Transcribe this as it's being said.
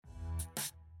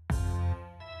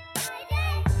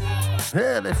So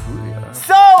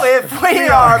if we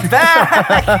are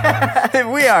back,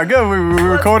 We are good. We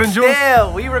recording, Jules? yeah,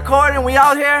 we recording. We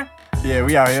out here. Yeah,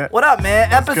 we out here. What up, man?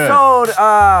 That's Episode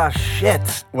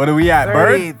shit. What are we at,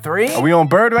 Bird? 33. Are we on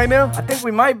Bird right now? I think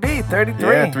we might be 33.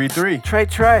 Yeah, 3-3.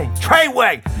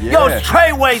 Treyway. Yeah. Yo, it's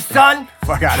Treyway, son.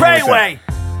 Fuck out of here with Treyway.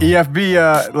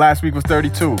 EFB last week was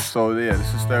 32, so yeah,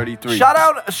 this is 33. Shout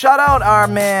out our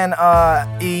man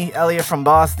Elliot from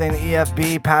Boston,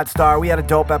 EFB, Pat Star. We had a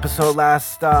dope episode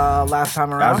last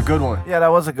time around. That was a good one. Yeah, that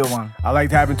was a good one. I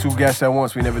liked having two guests at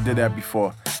once. We never did that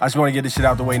before. I just want to get this shit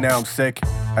out the way now. I'm sick,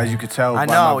 as you can tell I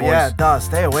by know, my voice. yeah, duh.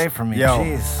 Stay away from me. Yo,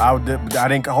 Jeez.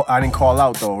 I didn't call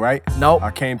out though, right? Nope.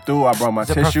 I came through. I brought my It's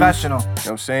a tissues. professional. You know what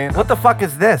I'm saying? What the fuck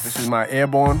is this? This is my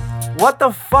airborne. What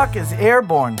the fuck is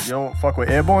airborne? You don't fuck with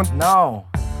airborne? No.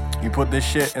 You put this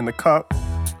shit in the cup.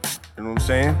 You know what I'm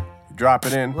saying? You drop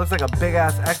it in. Looks like a big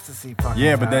ass ecstasy fucking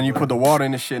Yeah, but then you tablet. put the water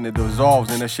in the shit and it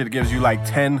dissolves, and that shit gives you like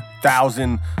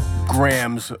 10,000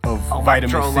 grams of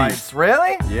vitamin Electrolytes. C.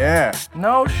 Really? Yeah,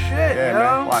 No shit, yeah, yo.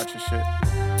 man. Watch this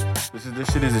shit.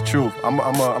 This shit is the truth. I'm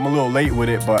a little late with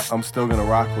it, but I'm still gonna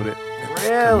rock with it.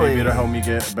 Really? Maybe it'll help me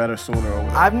get better sooner or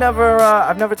whatever.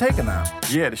 I've never taken that.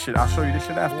 Yeah, the shit. I'll show you this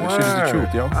shit after. This shit is the Word.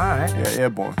 truth, yo. All right. Yeah,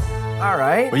 airborne. All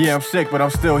right. But yeah, I'm sick, but I'm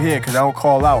still here because I don't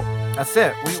call out. That's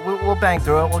it. We'll bang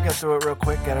through it. We'll get through it real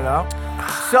quick. Get it out.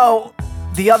 So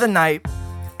the other night,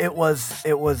 it was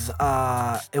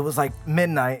like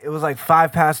midnight. It was like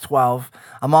 12:05.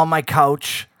 I'm on my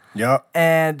couch, Yup.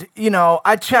 and you know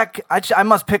I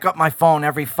must pick up my phone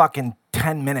every fucking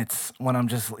 10 minutes when I'm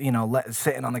just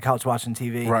sitting on the couch watching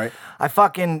TV. Right. I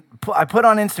put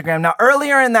on Instagram. Now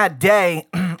earlier in that day,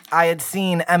 I had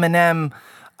seen Eminem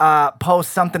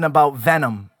post something about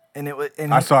Venom. And it was.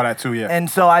 I saw that too, yeah. And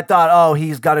so I thought, oh,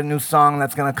 he's got a new song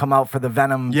that's gonna come out for the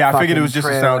Venom. Yeah, I figured it was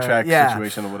fucking just a trailer. soundtrack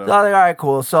situation or whatever. So I was like, all right,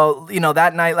 cool. So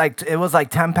that night, like it was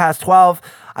like 10:12.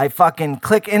 I fucking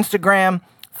click Instagram.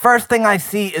 First thing I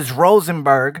see is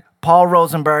Rosenberg, Paul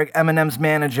Rosenberg, Eminem's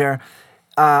manager,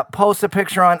 posts a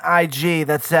picture on IG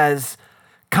that says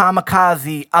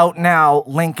 "Kamikaze out now,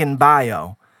 link in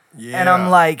bio." Yeah. And I'm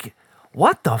like,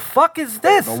 what the fuck is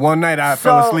this? But one night I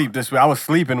fell asleep this way. I was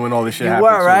sleeping when all this shit You happened.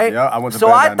 were, too. right? Yeah, I went to so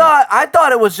bed I that night. I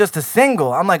thought it was just a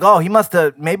single. I'm like, oh, he must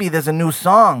have, maybe there's a new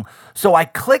song. So I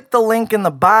click the link in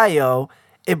the bio.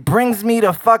 It brings me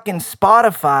to fucking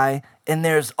Spotify, and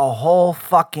there's a whole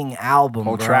fucking album,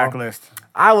 Whole bro. track list.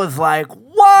 I was like,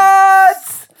 what?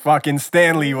 Fucking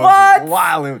Stanley was What?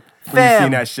 wild when you Fam.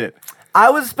 seen that shit. I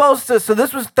was supposed to, so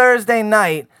this was Thursday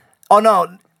night. Oh,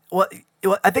 no.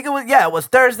 I think it was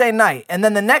Thursday night. And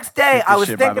then the next day, Keep I this was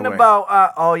shit, by thinking the way.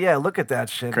 about, oh yeah, look at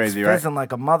that shit. Crazy, it's right? fizzing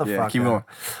like a motherfucker. Yeah, keep going.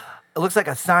 It looks like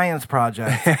a science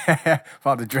project.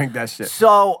 About to drink that shit.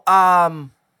 So,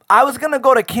 I was gonna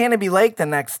go to Canopy Lake the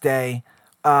next day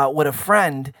with a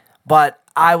friend, but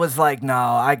I was like, no,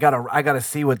 I gotta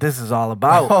see what this is all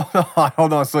about.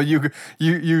 Hold on. So you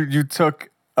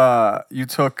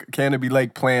took Canopy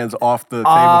Lake plans off the table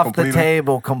Off completely? the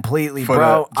table completely, For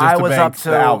bro. just I to was bang up the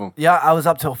till album. I was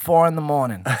up till 4 a.m. 4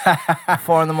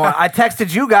 a.m. I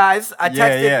texted you guys. I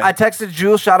texted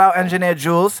Jules. Shout out engineer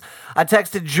Jules. I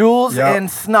texted Jules Yep. and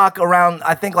Snuck around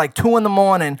I think like 2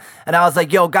 a.m. and I was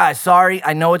like, yo guys, sorry,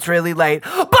 I know it's really late,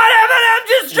 but Eminem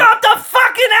just dropped a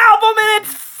fucking album and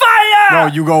it's fire. No,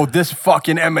 you go, this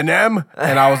fucking Eminem?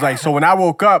 And I was like, so when I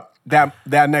woke up that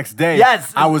next day,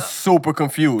 Yes. I was super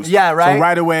confused. Yeah, right? So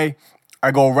right away,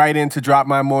 I go right in to drop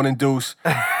my morning deuce.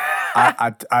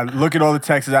 I look at all the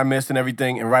texts I missed and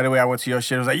everything, and right away I went to your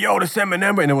shit. I was like, yo, this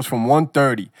Eminem, and it was from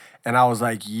 1:30. And I was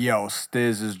like, yo,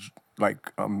 Stiz is like,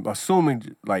 I'm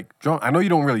assuming like drunk. I know you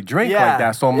don't really drink Yeah, like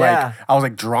that, so I'm yeah. like, I was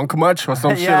like drunk much or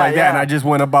some shit Yeah, like that, yeah. and I just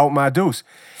went about my deuce.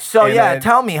 So And yeah, then-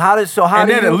 tell me how and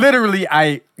do then you literally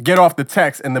I get off the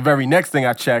text, and the very next thing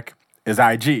I check is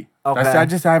IG. Okay. I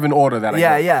just have an order that I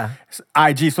Yeah, go. yeah. It's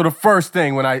IG. So the first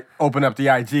thing when I open up the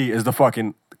IG is the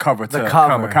fucking cover to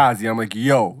cover. Kamikaze. I'm like,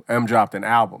 yo, M dropped an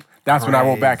album. That's when I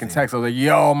wrote back in Crazy. text. I was like,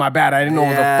 yo, my bad. I didn't know it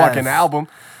was a Yes. fucking album.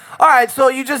 All right, so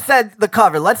you just said the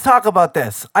cover. Let's talk about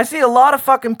this. I see a lot of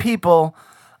fucking people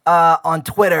on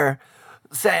Twitter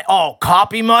say, "Oh,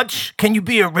 copy much? Can you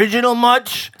be original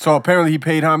much?" So apparently he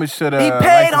paid homage to the He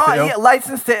paid License to Ill.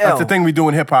 License to Ill. That's the thing we do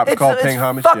in hip hop. It's called paying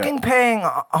homage. Fucking paying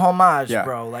homage, Yeah.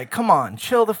 bro. Like, come on,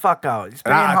 chill the fuck out. He's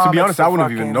And paying to be homage honest, I wouldn't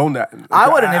have fucking- even known that. I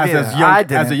wouldn't have As either. young, I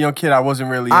didn't. As a young kid, I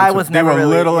wasn't really. I into- was They never were a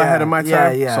really, little yeah, ahead of my time.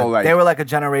 Yeah, yeah. So like, they were like a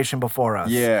generation before us.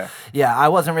 Yeah. Yeah, I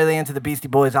wasn't really into the Beastie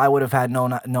Boys. I would have had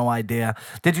no idea.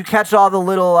 Did you catch all the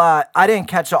little? I didn't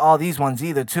catch all these ones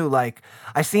either. Too like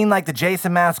I seen like the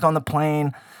Jason mask on the plane.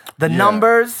 The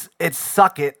numbers, it's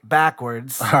suck it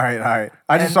backwards. All right.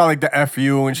 I just saw like the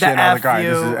FU and shit. And I was like, all right,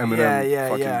 this is Eminem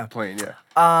fucking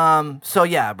playing, So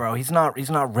yeah, bro, he's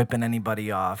not ripping anybody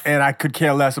off. And I could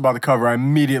care less about the cover. I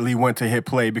immediately went to hit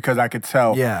play because I could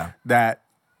tell that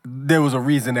there was a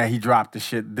reason that he dropped the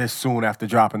shit this soon after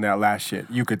dropping that last shit.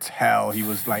 You could tell he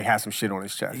was like, had some shit on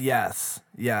his chest.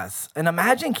 Yes. And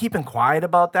imagine keeping quiet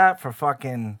about that for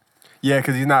fucking... Yeah,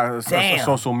 because he's not a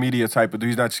social media type of dude.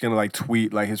 He's not just gonna like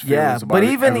tweet like his feelings about but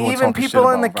it. even people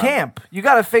in the camp, you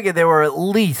got to figure there were at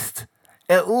least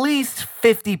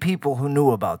 50 people who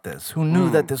knew about this, who knew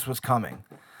that this was coming.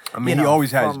 I mean, he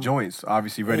always has joints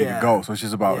obviously ready to go, so it's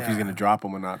just about if he's gonna drop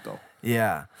them or not, though.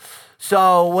 Yeah.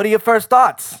 So, what are your first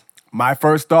thoughts? My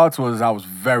first thoughts was I was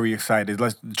very excited.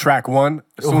 Track 1.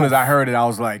 As soon as I heard it, I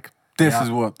was like, "This is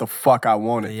what the fuck I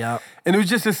wanted." Yeah. And it was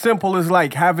just as simple as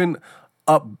like having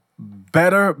a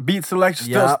better beat selection,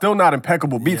 still not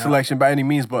impeccable beat selection by any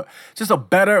means, but just a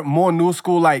better, more new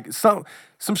school, like some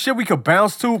shit we could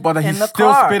bounce to, but he's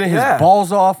still spitting his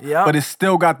balls off, but it's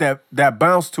still got that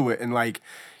bounce to it, and like,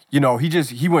 you know,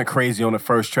 he went crazy on the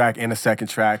first track and the second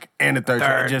track and the third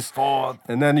track, fourth,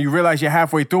 and then you realize you're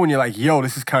halfway through and you're like, yo,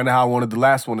 this is kind of how I wanted the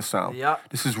last one to sound.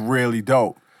 This is really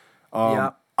dope.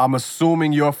 I'm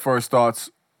assuming your first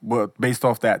thoughts, but based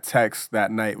off that text that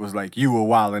night, was like you were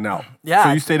wilding out. Yeah.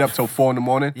 So you stayed up till 4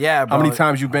 a.m? Yeah, bro. How many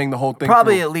times you banged the whole thing?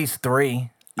 Probably through? at least 3.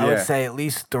 I would say at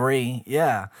least 3.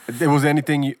 Yeah. Was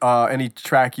anything, any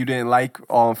track you didn't like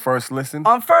on first listen?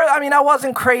 On first, I mean, I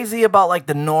wasn't crazy about like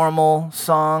the normal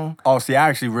song. Oh, see, I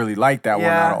actually really liked that one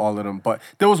out of all of them. But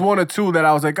there was 1 or 2 that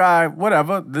I was like, all right,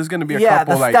 whatever. There's gonna be a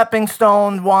couple the like Stepping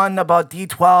Stone one about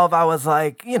D12. I was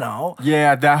like, you know.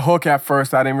 Yeah, that hook at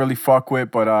first I didn't really fuck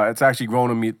with, but it's actually grown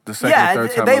on me the second or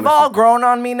third time. They've all grown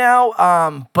on me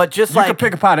now. But just you can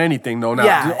pick apart anything though. Now,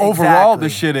 yeah, overall,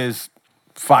 this shit is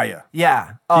fire.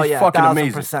 Yeah. Oh, He's fucking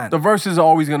amazing. The verses are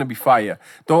always gonna be fire.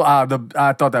 Though I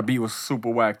thought that beat was super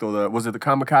whack though. Was it the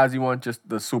Kamikaze one? Just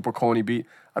the super corny beat.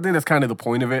 I think that's kind of the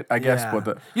point of it, I guess.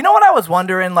 But you know what I was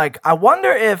wondering? Like, I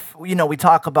wonder if, you know, we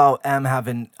talk about M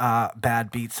having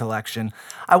bad beat selection.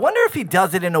 I wonder if he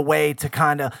does it in a way to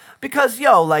kind of, because,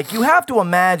 like, you have to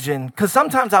imagine, because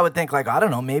sometimes I would think, like, I don't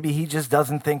know, maybe he just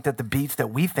doesn't think that the beats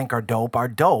that we think are dope are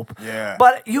dope. Yeah.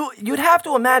 But you'd have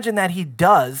to imagine that he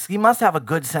does. He must have a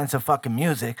good sense of fucking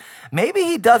music. Maybe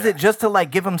he does it just to,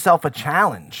 like, give himself a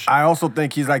challenge. I also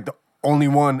think he's, like, the only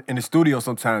one in the studio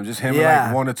sometimes, just him and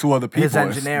like 1 or 2 other people. His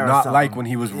engineer, not like when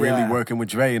he was really working with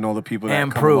Dre and all the people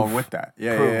that come along with that.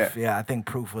 Proof. Yeah, I think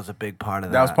Proof was a big part of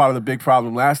that. That was part of the big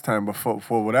problem last time, but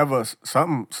for whatever,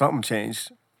 something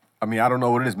changed. I mean, I don't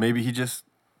know what it is. Maybe he just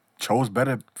chose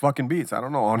better fucking beats. I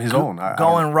don't know, on his own.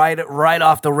 Going right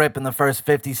off the rip in the first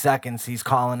 50 seconds, he's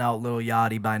calling out Lil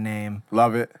Yachty by name.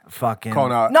 Love it. Fucking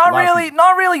calling out. Not really.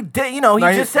 You know,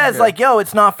 he just says like, "Yo,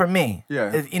 it's not for me."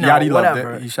 Yeah. You know, Yachty whatever.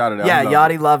 loved it. He shouted out. Yeah,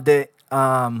 Yachty loved it.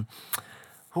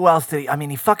 Who else did he? I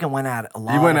mean, he fucking went at a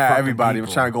lot. He went at People. everybody. He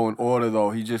was trying to go in order though.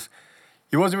 He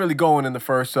wasn't really going in the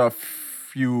first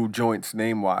few joints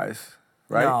name wise,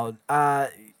 right? No.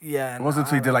 Yeah, it wasn't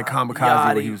until he did like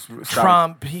Kamikaze where he was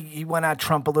Trump. He went at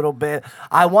Trump a little bit.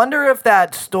 I wonder if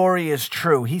that story is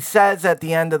true. He says at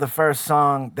the end of the first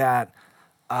song that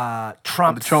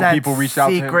Trump sent people reached out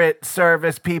to him? Secret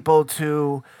Service people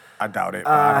to I doubt it.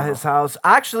 his house.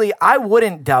 Actually, I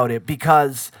wouldn't doubt it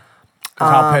because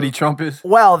how petty Trump is?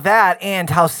 Well, that and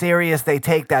how serious they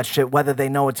take that shit, whether they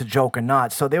know it's a joke or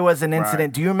not. So there was an incident.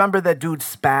 Right. Do you remember that dude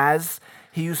Spaz?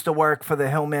 He used to work for the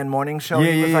Hillman Morning Show.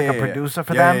 He was like a producer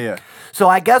for them. Yeah. So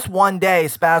I guess one day,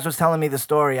 Spaz was telling me the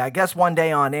story. I guess one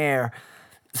day on air,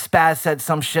 Spaz said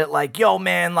some shit like, "Yo,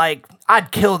 man, like,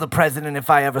 I'd kill the president if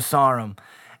I ever saw him."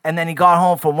 And then he got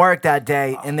home from work that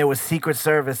day, and there was Secret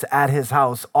Service at his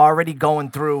house already looking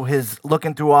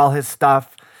through all his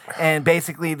stuff. And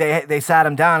basically, they sat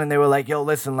him down and they were like, "Yo,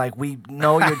 listen, like, we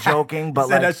know you're joking, but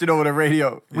said like that shit over the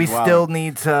radio. We still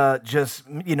need to just,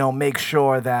 make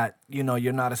sure that,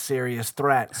 you're not a serious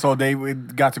threat." So they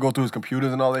got to go through his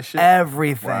computers and all that shit?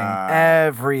 Everything.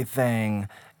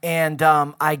 And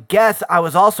I guess I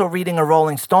was also reading a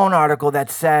Rolling Stone article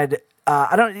that said,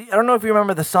 I don't know if you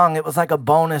remember the song. It was like a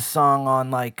bonus song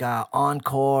on like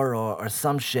Encore or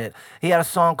some shit. He had a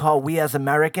song called "We as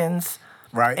Americans."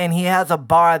 Right. And he has a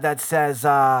bar that says,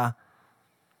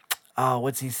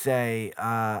 what's he say?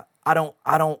 I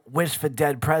don't wish for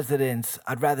dead presidents.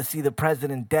 I'd rather see the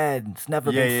president dead. It's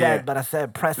never been said, but I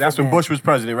said president. That's when Bush was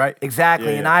president, right?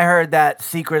 Exactly. And I heard that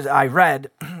I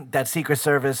read that Secret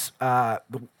Service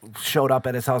showed up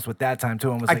at his house with that time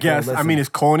too and was I like, guess. "Yo, I mean, it's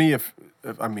corny if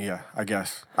I mean, yeah, I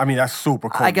guess. I mean, that's super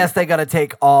cool. I guess they got to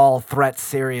take all threats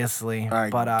seriously.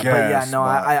 I but yeah, guess, no,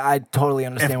 but I totally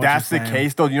understand If what you're that's the saying.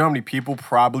 case, though, you know how many people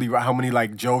probably, how many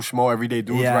like Joe Schmo everyday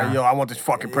dudes, Yeah. right? Yo, I want this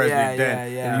fucking president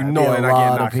dead. yeah. And you know Be a they're not lot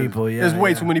getting of knocked. people, yeah, There's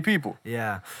way yeah. too many people.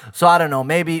 Yeah. So I don't know.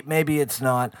 Maybe it's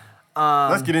not.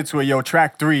 Let's get into it, yo.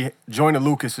 Track 3, Joyner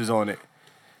Lucas is on it.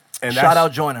 And Shout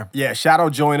out Joyner. Yeah, shout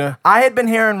out Joyner. I had been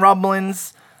hearing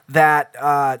rumblings that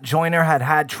Joyner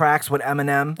had tracks with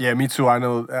Eminem. Yeah, me too. I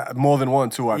know more than one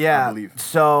too. I believe.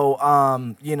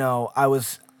 So, you know,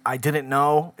 I didn't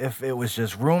know if it was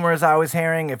just rumors I was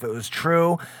hearing, if it was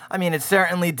true. I mean, it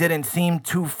certainly didn't seem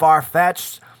too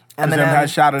far-fetched. Eminem had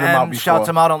shouted him out before. Shouts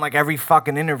him out on like every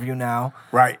fucking interview now.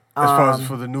 Right. As far as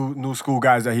for the new school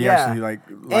guys that he actually like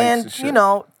likes and shit. You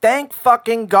know, thank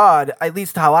fucking God, at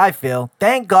least how I feel,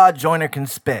 thank God Joyner can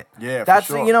spit. Yeah, that's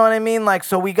for sure. You know what I mean? Like,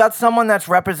 so we got someone that's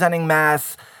representing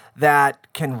Mass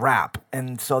that can rap,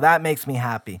 and so that makes me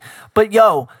happy. But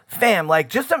yo, fam, like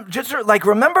just like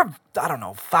remember, I don't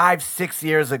know, 5-6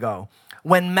 years ago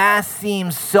when Mass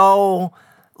seemed so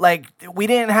like we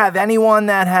didn't have anyone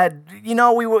that had, you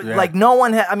know, we were like no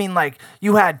one had. I mean, like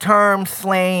you had Term,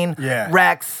 Slain,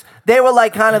 Rex. They were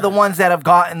like kind of the ones that have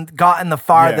gotten the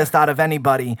farthest out of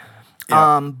anybody.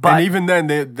 Yeah. But and even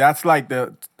then, that's like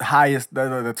the highest,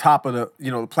 the top of the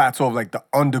the plateau of like the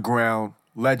underground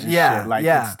legend shit. Like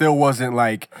it still wasn't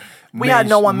like we had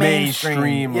no one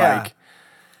mainstream like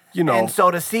And so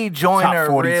to see Joyner top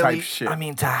 40 really, type shit. I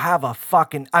mean, to have a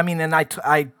fucking, I mean, and I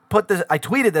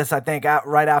tweeted this, I think,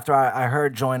 right after I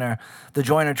heard the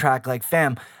Joyner track, like,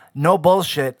 fam, no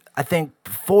bullshit. I think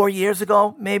 4 years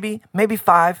ago, maybe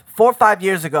 4 or 5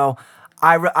 years ago,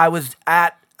 I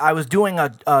was doing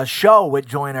a show with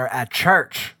Joyner at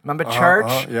church. Remember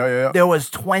church? Yeah. There was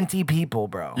 20 people,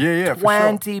 bro. Yeah,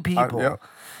 20 for sure. people.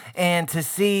 And to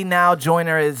see now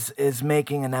Joyner is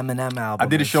making an Eminem album. I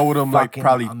did a show with him like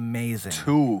probably amazing.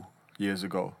 2 years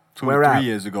ago. Where 3 at?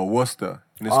 years ago, Worcester.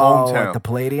 In his hometown. At the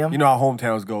Palladium? You know how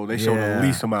hometowns go. They show Yeah. the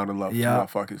least amount of love to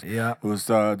motherfuckers. Yeah. It was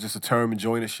just a Term and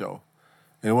Joyner show.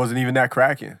 And it wasn't even that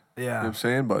cracking. Yeah. You know what I'm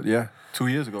saying? But yeah, 2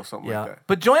 years ago, something like that.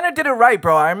 But Joyner did it right,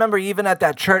 bro. I remember even at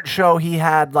that church show, he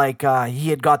had like he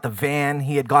had got the van,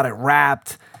 he had got it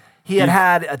wrapped. He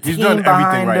had a team done everything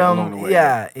behind right him. along the way,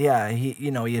 Yeah.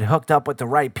 He had hooked up with the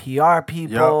right PR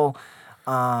people.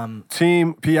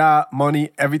 Team, PR, money,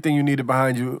 everything you needed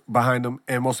behind him,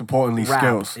 and most importantly, Rap.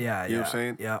 skills. Yeah. You know what I'm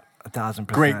saying? Yeah.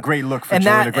 1,000%. Great look for and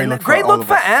Joyner. that, Great and look for great all look of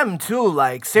for us. M too.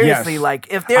 Like seriously, Yes. like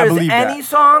if I there's believe any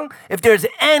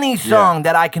that. song,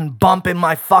 that I can bump in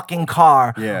my fucking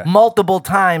car multiple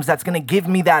times, that's gonna give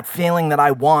me that feeling that I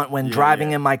want when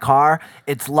driving in my car.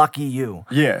 It's Lucky You.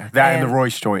 Yeah, that and the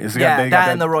Royce joint. They got that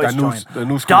and the Royce that joint. The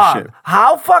new school Dog, shit.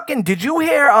 how fucking did you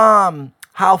hear?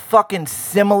 How fucking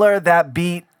similar that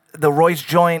beat, the Royce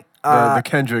joint. The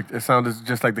Kendrick. It sounded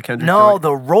just like the Kendrick. No, joint.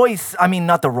 the Royce. I mean,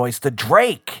 not the Royce. The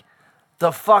Drake.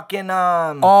 The fucking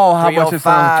Oh, how much it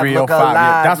sounds 305.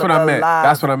 Yeah, that's what I meant.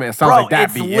 That's what I meant. It sounds like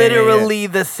that beat. It's literally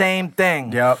the same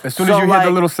thing. Yeah. As soon as you hear the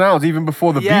little sounds, even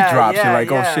before the beat drops, you're like,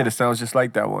 oh yeah. shit, it sounds just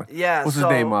like that one. Yeah, What's his so-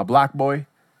 name? Block Boy?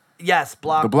 Yes,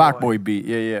 Block The Block Boy beat.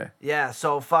 Yeah. Yeah,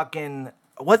 so fucking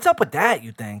what's up with that,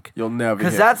 you think? You'll never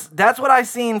Because hear. that's what I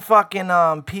seen fucking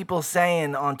people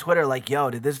saying on Twitter, like,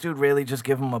 yo, did this dude really just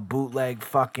give him a bootleg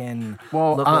fucking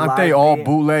Well, look-alike aren't they all beat?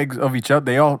 bootlegs of each other?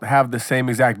 They all have the same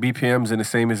exact BPMs and the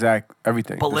same exact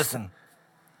everything. But listen.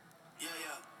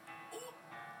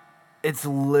 It's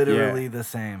literally the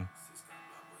same.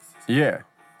 Yeah.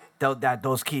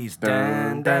 Those keys. Dun,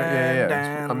 Dun, dun, yeah.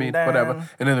 dun, I mean, dun. whatever.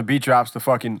 And then the beat drops, the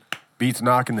fucking beats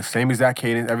knocking, the same exact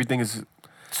cadence. Everything is.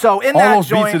 So in All that those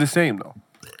beats are joint, the same, though.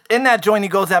 in that joint, he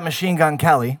goes at Machine Gun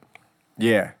Kelly.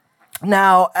 Yeah.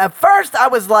 Now, at first, I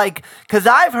was like, because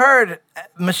I've heard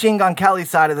Machine Gun Kelly's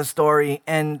side of the story,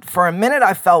 and for a minute,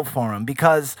 I felt for him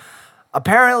because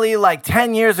apparently, like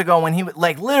 10 years ago, when he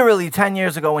literally 10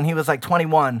 years ago, when he was like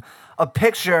 21, a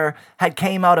picture had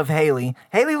came out of Haley.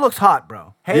 Haley looks hot,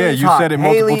 bro. Haley's you hot. said it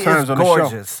multiple Haley times is on the show.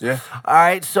 gorgeous. Yeah. All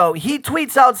right, so he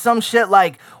tweets out some shit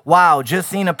like, "Wow, just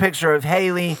seen a picture of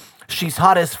Haley. She's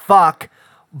hot as fuck,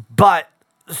 but."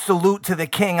 Salute to the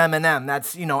king Eminem.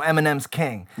 That's, Eminem's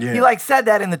king. Yeah. He like said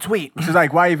that in the tweet. Which is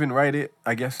like, why even write it,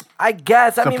 I guess? I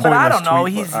guess. I It's a mean, but I pointless don't know.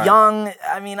 tweet, He's but, all right. young.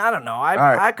 I mean, I don't know.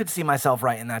 right. I could see myself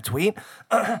writing that tweet.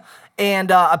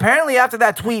 And apparently after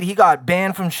that tweet, he got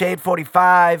banned from Shade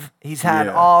 45. He's had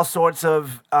Yeah. all sorts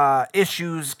of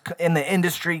issues in the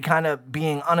industry, kind of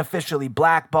being unofficially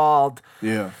blackballed.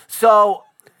 Yeah. So,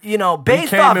 you know, He based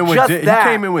came off in with just He that.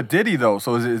 came in with Diddy though.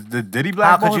 So did Diddy How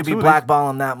blackball could you him be too?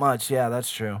 blackballing that much? Yeah,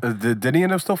 that's true. Did Diddy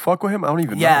and them still fuck with him? I don't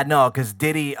even know. Yeah, no, because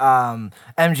Diddy,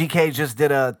 MGK just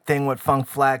did a thing with Funk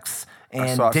Flex.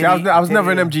 And See, I was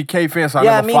never an MGK fan, so I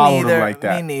Yeah, never me followed neither, him like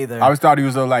that. me neither. I always thought he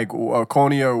was a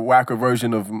cornier, whacker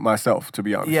version of myself, to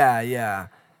be honest.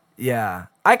 Yeah.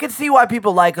 I could see why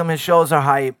people like him. His shows are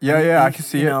hype. Yeah, I can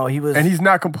see you it. know, he was, and he's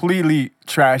not completely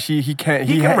trash. He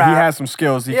can rap. has some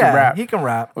skills. He can rap. He can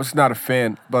rap. I'm just not a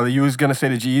fan. But you was gonna say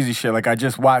the G-Eazy shit. Like I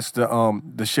just watched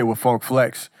the shit with Funk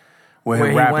Flex. Where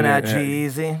him he rapping went at and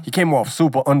G-Eazy. He came off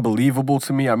super unbelievable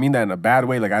to me. I mean that in a bad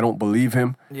way. Like I don't believe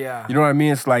him. Yeah. You know what I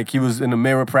mean? It's like he was in the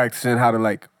mirror practicing how to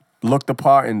like look the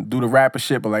part and do the rapper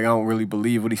shit, but like I don't really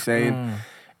believe what he's saying.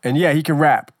 And yeah, he can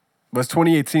rap. But it's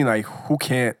 2018, like who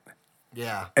can't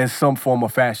Yeah. in some form or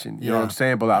fashion? You know what Yeah. I'm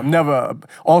saying? But I'm never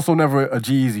a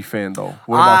G-Eazy fan though.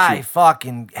 What about I you?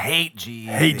 fucking hate G.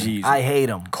 Hate G-Eazy. I hate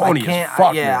him. Corny I as can't,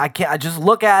 fuck, yeah, man. I can't. I just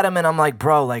look at him and I'm like,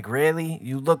 bro, like really?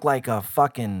 You look like a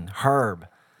fucking herb.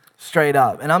 Straight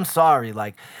up. And I'm sorry.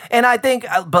 Like, and I think,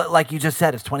 but like you just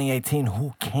said, it's 2018.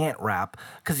 Who can't rap?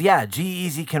 Because yeah,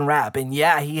 G-Eazy can rap. And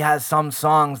yeah, he has some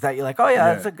songs that you're like, oh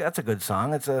yeah, that's a good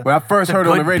song. It's a When I first it's a heard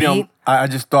it on the good radio, beat. I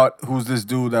just thought, who's this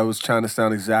dude that was trying to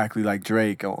sound exactly like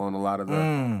Drake on a lot of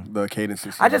the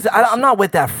cadences? I'm not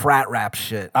with that frat rap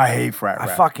shit. I hate frat rap.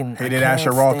 I fucking hated I can't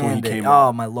Asher Roth when he stand it. came Oh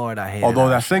out. my lord, I hate Although it.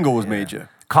 that single was major.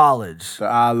 College. The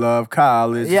I Love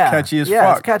College. Yeah. Catchy as Yeah,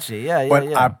 fuck. it's catchy. Yeah, But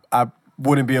yeah. I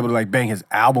wouldn't be able to like bang his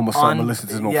album or something and listen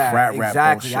to no frat rap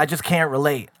exactly. bullshit. I just can't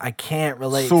relate. I can't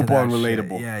relate. Super to that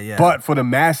unrelatable. Shit. Yeah. But for the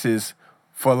masses,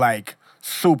 for like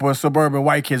super suburban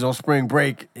white kids on spring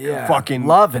break, Yeah. fucking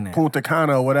Loving it. Punta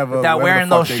Cana or whatever. that wherever wearing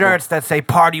the fuck those they shirts that say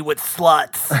 "Party with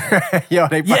sluts." go. Yo,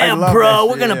 they probably Yeah, love bro, that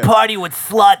we're shit, gonna yeah. party with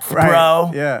sluts, Right,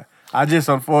 bro. Yeah. I just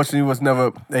unfortunately was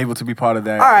never able to be part of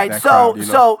that. All right, that so crowd, you know?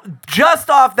 so just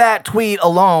off that tweet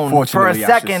alone, for a Fortunately, I should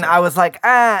second, say. I was like,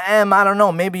 I don't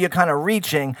know, maybe you're kind of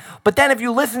reaching. But then if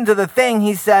you listen to the thing,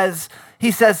 he says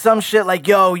some shit like,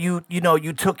 yo, you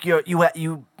took your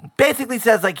you basically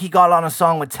says like he got on a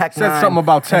song with Tech said 9 something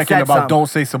about tech and said about something. don't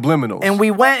say subliminals. And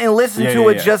we went and listened Yeah, to yeah,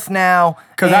 it yeah. just now.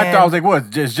 Because I and- thought, I was like, what?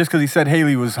 Just because he said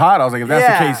Haley was hot? I was like, if that's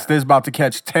the Yeah. case, there's about to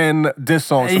catch 10 diss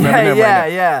songs from yeah, Eminem right now.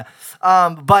 yeah.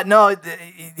 But no,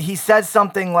 he said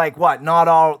something like, what? Not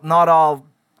all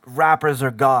rappers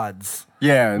are gods.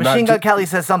 Yeah. Machine Gun Kelly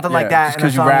says something like that. Just in a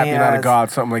because you song rap, he you're not a has.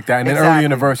 god, something like that. And then early in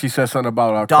the Exactly. verse, he says something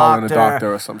about calling a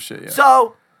doctor or some shit. Yeah,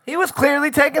 So he was clearly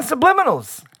taking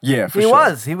subliminals. yeah for He sure.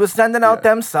 was. He was sending out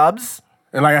them subs.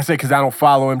 And like I said, because I don't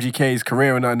follow MGK's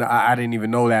career or nothing, I didn't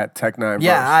even know that Tech 9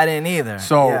 Yeah, verse. I didn't either.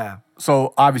 So, yeah.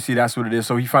 so obviously that's what it is.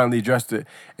 So he finally addressed it.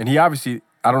 And he obviously,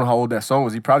 I don't know how old that song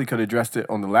was. He probably could have addressed it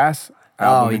on the last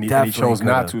album, and he definitely chose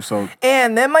not could've. to. So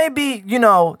And there might be,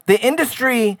 the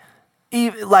industry,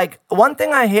 like, one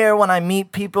thing I hear when I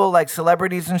meet people, like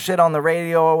celebrities and shit on the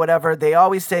radio or whatever, they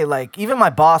always say, like, even my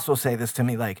boss will say this to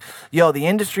me, like, yo, the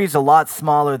industry's a lot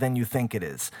smaller than you think it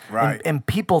is. Right. And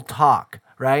people talk,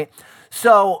 right?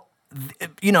 So,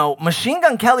 Machine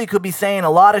Gun Kelly could be saying a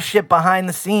lot of shit behind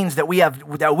the scenes that we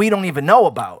don't even know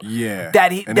about. Yeah.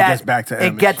 That And it gets back to M It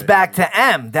and gets shit, back yeah. to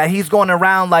M. That he's going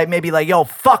around like maybe like, yo,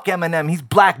 fuck Eminem. He's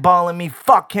blackballing me.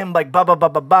 Fuck him. Like blah blah blah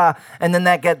blah blah. And then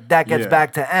that gets Yeah.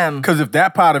 back to M. Because if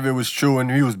that part of it was true and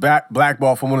he was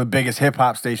blackballed from one of the biggest hip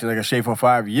hop stations like a Shade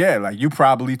 45, yeah, like you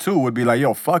probably too would be like,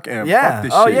 yo, fuck him. Yeah. Fuck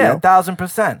this Oh shit, yeah. yo.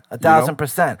 1,000%.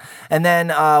 1,000%. And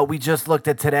then we just looked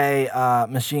at today.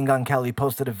 Machine Gun Kelly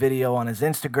posted a video on his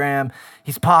Instagram.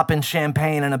 He's popping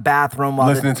champagne in a bathroom while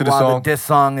Listening to the while song. diss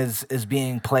song is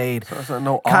being played. that's a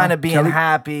no R. Kind of being Kelly?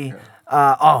 happy.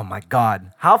 Oh my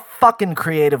God. How fucking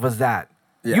creative was that?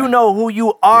 Yeah. You know who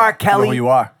you are, You Kelly. know who you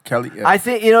are, Kelly. Yeah. I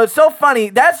think, it's so funny.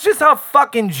 That's just how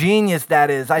fucking genius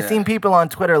that is. I've Yeah. seen people on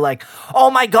Twitter like,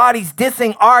 oh my God, he's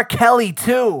dissing R. Kelly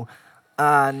too.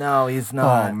 No, he's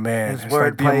not. Oh man, his it's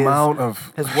like the wordplay amount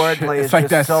of his wordplay It's is like just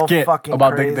that so skit fucking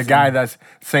about crazy. the guy that's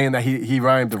saying that he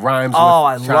rhymed the rhymes Oh,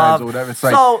 I with love- chimes or whatever. It's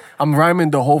like So- I'm rhyming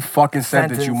the whole fucking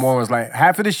sentence, you Sentence. morons. Like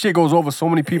half of this shit goes over so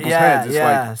many people's heads. It's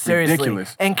like seriously.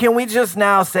 ridiculous. And can we just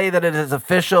now say that it is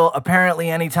official? Apparently,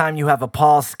 anytime you have a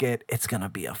Paul skit, it's gonna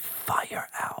be a fire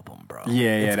album, bro. Yeah,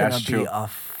 it's that's gonna true. be a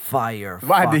fire.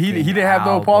 Why did he didn't have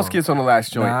no Paul skits on the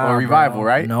last joint Nah, on Revival, bro.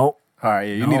 right? Nope. All right,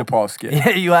 yeah, you need a Paul skit. Yeah,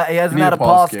 he hasn't You had need a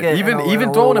Paul skit. Even in a even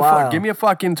little throwing while. give me a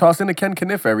fucking toss in a Ken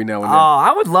Kniff every now and then. Oh,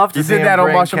 I would love to He see did him that on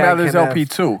bring Marshall Ken Mathers Kniff. LP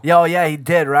too. Yo, yeah, he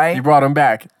did, right? He brought him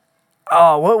back.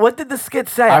 Oh, what did the skit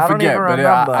say? I don't forget, even but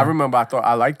remember. I remember. I thought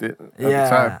I liked it at the Yeah,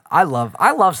 time. I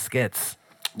love skits.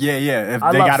 Yeah. If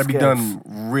I they love got to be skits. done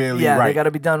really Yeah, right. they got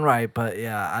to be done right. But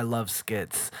yeah, I love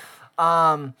skits.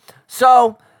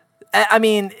 So I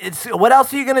mean, it's what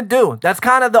else are you gonna do? That's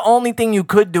kind of the only thing you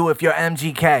could do if you're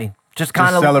MGK. Just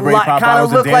kind of celebrate pop kind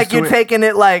bottles of and look like dance to you're it? taking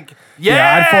it like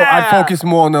I'd focus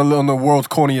more on the world's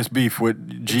corniest beef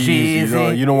with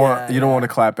G-Eazy. You don't want to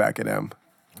clap back at them.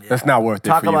 That's not worth it.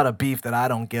 Talk for about you. a beef that I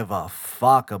don't give a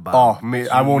fuck about. Oh man,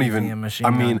 I won't G-Eazy even. and Machine I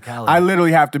Gun mean, Kelly. I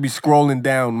literally have to be scrolling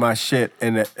down my shit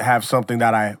and have something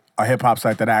that a hip hop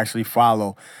site that I actually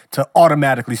follow to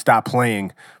automatically stop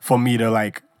playing for me to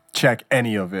like check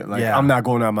any of it. Like Yeah. I'm not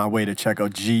going out my way to check a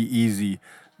G-Eazy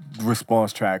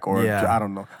response track or Yeah. I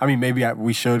don't know. I mean, maybe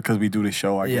we should because we do the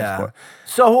show. I guess, but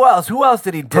So who else? Who else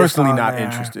did he diss personally on not there?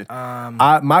 interested.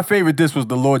 My favorite diss was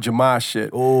the Lord Jamar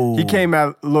shit. Ooh. He came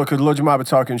out because Lord Jamar been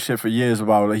talking shit for years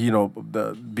about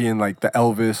the being like the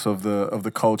Elvis of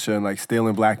the culture and like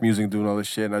stealing black music and doing all this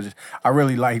shit. And I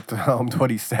really liked what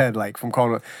he said like from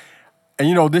calling.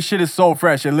 And this shit is so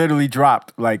fresh. It literally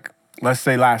dropped like let's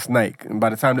say last night. And by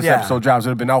the time this episode drops,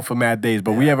 it'll have been out for mad days.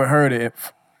 But we haven't heard it.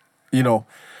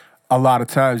 A lot of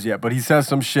times yet, but he says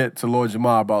some shit to Lord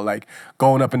Jamar about like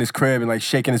going up in his crib and like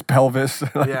shaking his pelvis.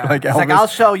 like It's Elvis. like I'll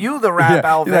show you the rap,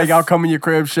 Elvis. He's like, I'll come in your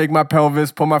crib, shake my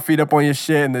pelvis, put my feet up on your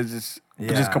shit, and it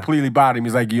just completely body him.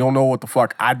 He's like, you don't know what the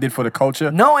fuck I did for the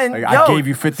culture. No, and like, yo, I gave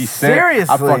you 50 cents.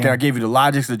 seriously. I gave you the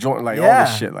Logics, the joint, like all Yeah,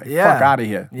 this shit. Like, yeah. fuck out of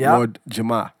here, Yep. Lord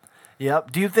Jamar.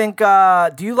 Yep. Do you think?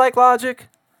 Do you like Logic?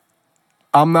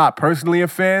 I'm not personally a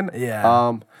fan.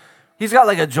 Yeah. He's got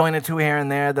like a joint or two here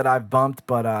and there that I've bumped,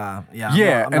 but I'm Yeah, not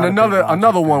a and big another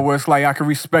Logic one fan. where it's like I can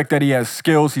respect that he has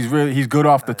skills. He's good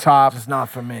off the top. Just not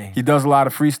for me. He does a lot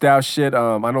of freestyle shit.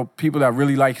 I know people that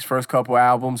really like his first couple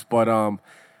albums, but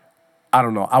I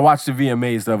don't know. I watched the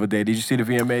VMAs the other day. Did you see the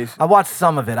VMAs? I watched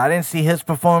some of it. I didn't see his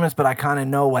performance, but I kind of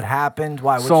know what happened.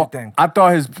 Why? What you think? I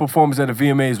thought his performance at the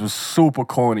VMAs was super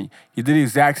corny. He did the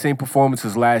exact same performance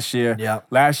as last year. Yep.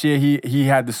 Last year he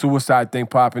had the suicide thing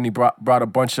popping. He brought a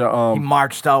bunch of He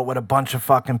marched out with a bunch of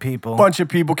fucking people.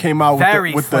 people came out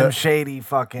Very with Slim the Shady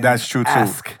fucking. That's true too.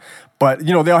 esque. But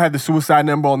they all had the suicide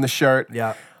number on the shirt.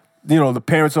 Yeah. The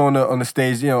parents on the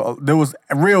stage, there was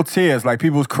real tears. Like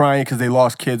people was crying because they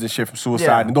lost kids and shit from suicide,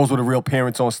 Yeah. and those were the real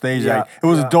parents on stage. Yeah, Like it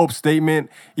was yeah. a dope statement.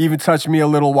 Even touched me a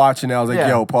little watching it. I was like, Yeah.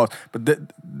 yo, pause. But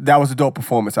that was a dope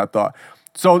performance, I thought.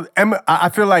 So I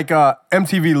feel like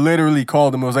MTV literally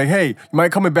called him and was like, hey, you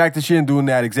might coming back this year and doing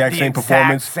that exact The same exact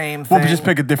performance. same We'll thing. just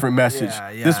pick a different message.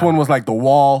 Yeah, This yeah. one was like The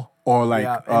Wall or like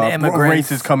Yeah, and immigrants.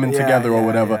 races coming Yeah, together or yeah,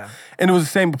 whatever. yeah. And it was the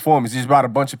same performance. He just brought a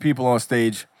bunch of people on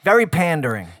stage. Very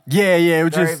pandering. Yeah, it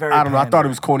was Very, just, very I don't know. I thought it pandering.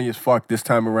 was corny as fuck this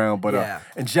time around. But Yeah.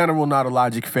 in general, not a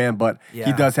Logic fan, but he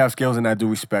Yeah. does have skills and I do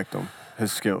respect him,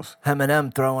 his skills.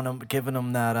 Eminem throwing him, giving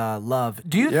him that love.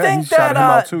 Do you Yeah, think he shouted that? him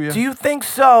out too, yeah. Do you think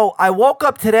so? I woke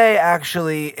up today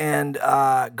actually and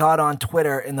got on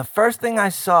Twitter, and the first thing I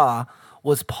saw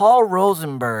was Paul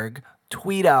Rosenberg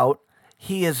tweet out,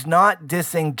 "He is not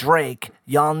dissing Drake.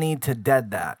 Y'all need to dead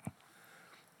that."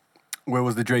 Where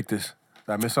was the Drake this?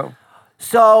 Did I miss something?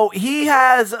 So he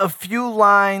has a few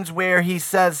lines where he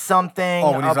says something.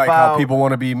 Oh, when he's about, like how people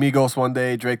want to be Migos one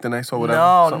day, Drake the next or whatever.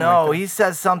 No, something no. like that. He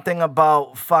says something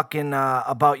about fucking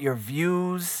about your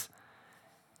views,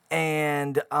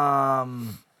 and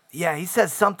he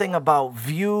says something about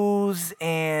views,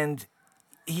 and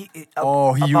he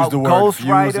Oh, he about used the word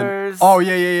ghostwriters. views.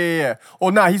 Yeah.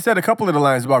 Well, nah, he said a couple of the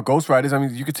lines about ghostwriters. I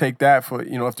mean, you could take that for,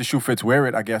 if the shoe fits, wear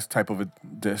it, I guess, type of a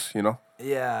diss,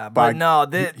 yeah, But but no,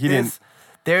 he didn't.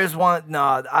 There's one.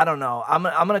 No, I don't know. I'm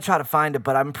gonna try to find it,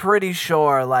 but I'm pretty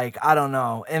sure. Like, I don't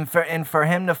know. And for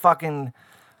him to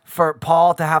for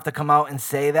Paul to have to come out and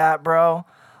say that, bro.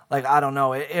 Like, I don't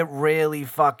know. It really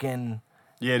fucking.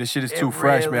 Yeah, this shit is It too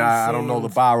fresh, really man. I don't know the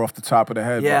seems- bar off the top of the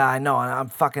head. Yeah, I know.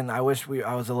 And I wish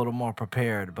I was a little more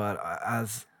prepared, but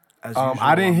as usual,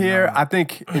 I didn't I'm hear. not. I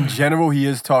think in general he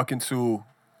is talking to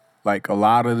like a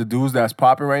lot of the dudes that's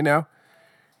popping right now,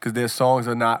 because their songs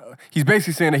are not. He's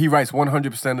basically saying that he writes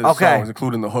 100% of the Okay. songs,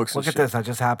 including the hooks. Look and at shit. this. I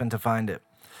just happened to find it.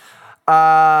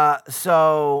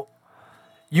 So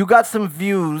you got some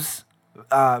views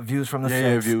from the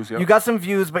Yeah, six. views, yep. You got some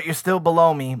views, but you're still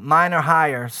below me. Mine are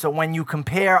higher. So when you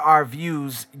compare our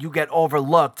views, you get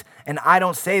overlooked. And I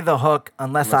don't say the hook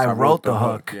unless I wrote the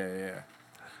hook. Yeah.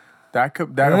 That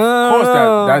of course,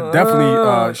 that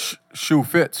definitely shoe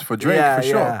fits for Drake for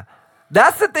sure.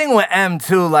 That's the thing with M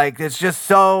too. Like, it's just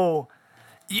so.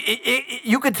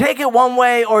 You could take it one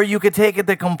way, or you could take it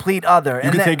the complete other.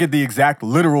 You can take it the exact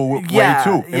literal way Yeah, too,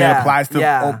 and it yeah, applies to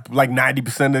yeah. like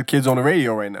 90% of the kids on the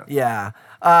radio right now. Yeah.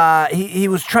 He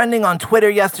was trending on Twitter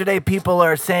yesterday. People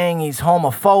are saying he's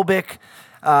homophobic.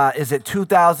 Is it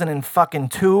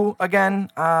 2002 again?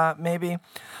 Maybe.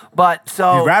 But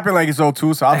so He's rapping like it's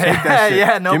 02, so I'll take that shit.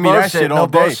 Yeah, no Give me bullshit, that shit no all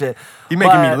day. bullshit. He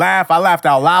making me But laugh. I laughed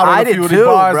out loud on I a few did of these too,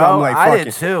 bars. bro. I'm like, I fuck did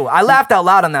it. too. I laughed out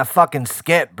loud on that fucking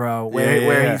skit, bro,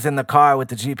 where Yeah. he's in the car with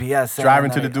the GPS saying,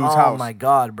 Driving to the like, dude's oh house. my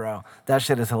god, bro, that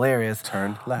shit is hilarious.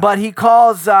 Turn left. But he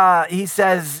calls. He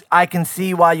says, "I can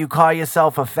see why you call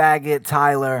yourself a faggot,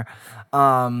 Tyler."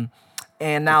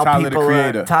 And now Tyler, the people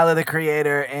Creator. are Tyler the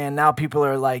Creator, and now people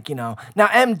are like, Now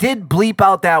M did bleep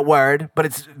out that word, but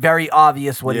it's very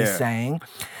obvious what he's Yeah. saying,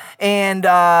 and.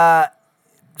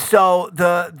 So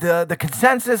the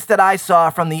consensus that I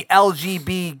saw from the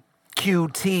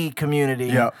LGBTQT community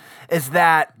Yep. is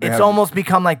that it's have- almost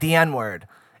become like the N-word.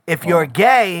 If you're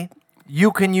gay,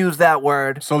 you can use that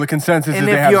word. So the consensus And is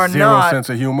they if have you're zero not- sense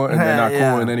of humor and they're not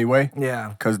Yeah. cool in any way. Yeah.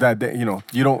 Because you don't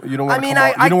I want mean,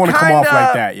 to you don't want to come off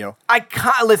like that, yo.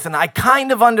 Listen, I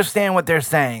kind of understand what they're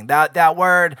saying. That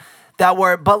word,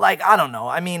 but like I don't know.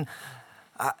 I mean,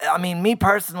 me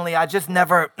personally, I just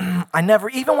never,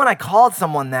 even when I called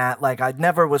someone that, like, I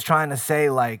never was trying to say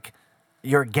like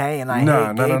you're gay and I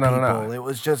hate gay people. It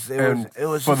was just, it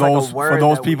was for just those like a word for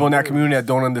those that we people in that use. community that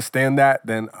don't understand that,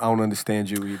 then I don't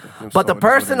understand you either. But the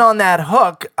person on that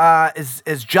hook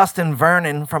is Justin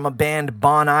Vernon from a band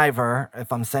Bon Iver,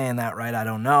 if I'm saying that right, I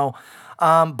don't know.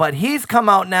 But he's come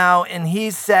out now and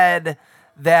he said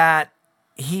that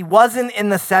he wasn't in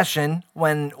the session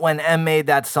when M made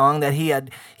that song, that he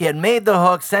had made the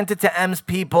hook, sent it to M's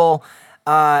people.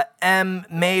 M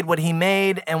made what he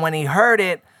made, and when he heard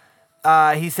it,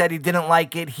 he said he didn't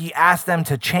like it. He asked them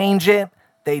to change it.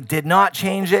 They did not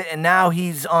change it, and now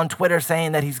he's on Twitter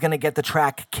saying that he's gonna get the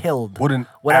track killed.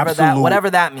 Whatever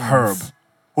that means. herb.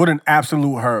 What an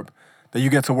absolute herb that you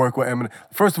get to work with Eminem.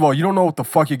 First of all, you don't know what the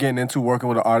fuck you're getting into working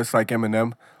with an artist like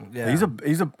Eminem. Yeah. He's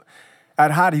a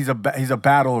at heart he's a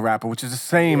battle rapper, which is the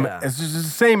same. Yeah. It's just the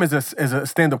same as a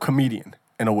stand up comedian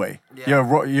in a way. Yeah.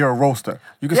 You're a roaster.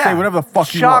 You can Yeah. say whatever the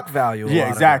fuck you Shock want. value, a lot Yeah, of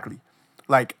it. exactly.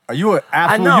 Like, are you an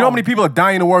absolute? know. You know how many people are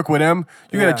dying to work with M?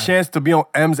 You Yeah. get a chance to be on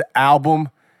M's album,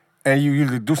 and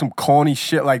you do some corny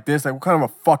shit like this. Like, what kind of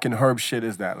a fucking herb shit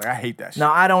is that? Like, I hate that shit.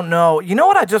 Now I don't know. You know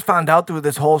what I just found out through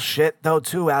this whole shit though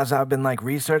too, as I've been like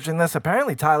researching this.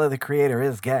 Apparently Tyler the Creator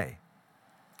is gay.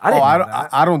 I didn't know that.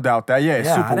 I don't doubt that. Yeah, it's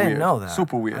Yeah, super I didn't weird. know that.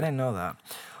 Super weird. I didn't know that.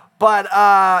 But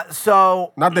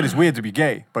so Not that it's weird to be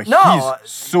gay, but no, he's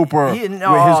super. His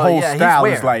whole style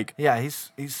he's is like. yeah,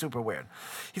 he's super weird.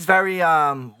 He's very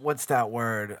what's that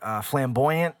word?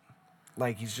 Flamboyant.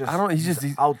 Like he's just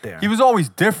he's out there. He was always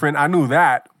different. I knew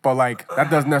that, but like that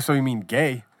doesn't necessarily mean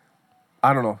gay.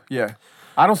 I don't know. Yeah,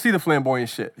 I don't see the flamboyant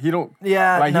shit. He don't.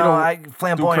 Yeah, like, no, he don't do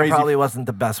flamboyant crazy. probably wasn't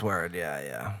the best word.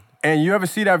 Yeah. And you ever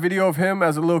see that video of him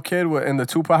as a little kid in the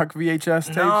Tupac VHS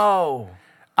tapes? No.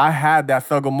 I had that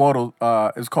Thugamoto.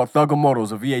 It's called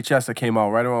Thugamoto's, a VHS that came out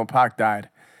right around Pac died.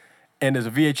 And there's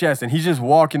a VHS, and he's just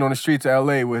walking on the streets of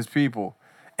LA with his people.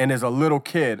 And there's a little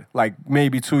kid, like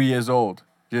maybe 2 years old,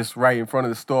 just right in front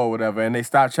of the store or whatever. And they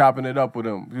start chopping it up with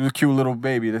him. He was a cute little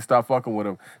baby. They start fucking with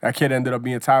him. That kid ended up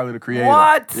being Tyler the Creator.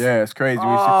 What? Yeah, it's crazy.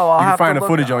 Oh, You can find the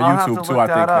footage on I'll have YouTube to too, look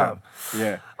I think. that up. Now.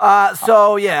 Yeah.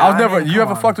 So yeah. I was never. mean, You come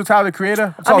ever on. fucked with Tyler the Creator?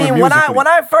 I'm I talking mean, when musically.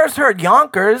 I first heard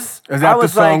Yonkers, Is I that the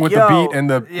was song like, with yo, the beat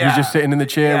and he's just sitting in the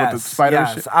chair with the spider and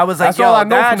shit? I was like, That's yo, all I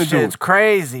know that from the shit's dude.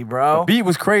 crazy, bro. Beat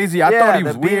was crazy. I Yeah, thought he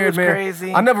was the beat weird, was man.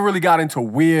 crazy. I never really got into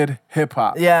weird hip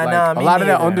hop. Yeah, like, nah, a me lot of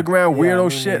that neither. underground Yeah, weirdo me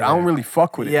shit. I neither. don't really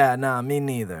fuck with it. Yeah, nah, me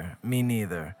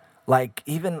neither. Like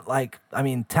even like I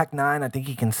mean, Tech Nine, I think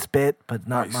he can spit, but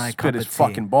not He my spit cup his of tea.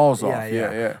 fucking balls off.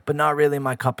 Yeah. But not really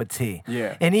my cup of tea.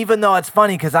 Yeah. And even though it's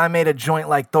funny because I made a joint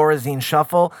like Thorazine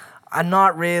Shuffle, I'm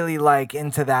not really like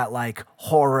into that like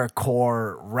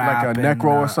horrorcore rap. Like a and,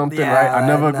 Necro or something, right? I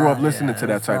never grew up nah, listening to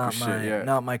that it's type of not shit, my- yeah.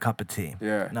 Not my cup of tea.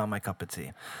 Yeah. Not my cup of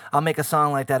tea. I'll make a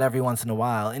song like that every once in a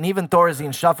while. And even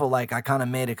Thorazine Shuffle, like I kind of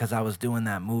made it because I was doing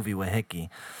that movie with Hickey.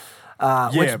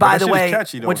 Yeah, Which but by that the shit is way,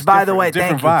 catchy, though. which It's by the different- way,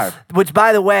 different thank you. vibe. Which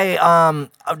by the way,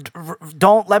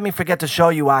 don't let me forget to show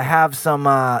you. I have some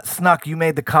Snuck. You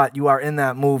made the cut. You are in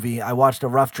that movie. I watched a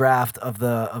rough draft of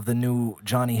the new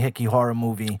Johnny Hickey horror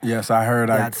movie. Yes, I heard.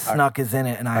 That Snuck is in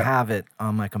it, and I have it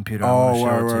on my computer. I'm Oh, gonna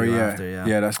show it to word, you yeah. after,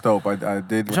 Yeah, that's dope. I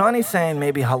did. Johnny's saying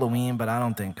maybe Halloween, but I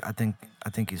don't think. I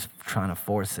think he's trying to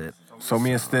force it. So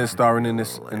me and Stiz starring in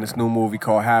this new movie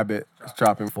called Habit. It's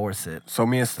dropping. Force it. So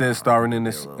me and Stiz starring in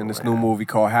this new movie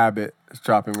called Habit. It's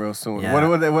dropping real soon.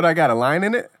 Yeah. What I got a line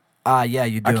in it? Yeah,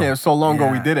 you do. I can't. So long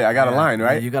ago we did it. I got a line,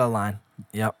 right? Yeah, you got a line.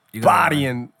 Yep. You got a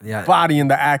line. Bodying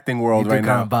the acting world You do right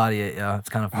kind now. of body it, yeah. It's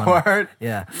kind of funny. Word?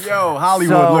 Yeah. Yo,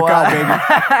 Hollywood, So, look out, baby.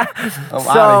 I'm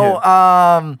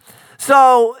outta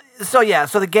here.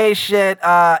 So the gay shit.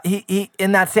 He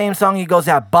in that same song he goes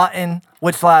at Button,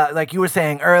 which like you were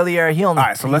saying earlier, he only All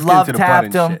right, so let's he get love into the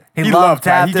tapped Button him. shit. He love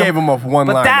tapped He him. gave him a one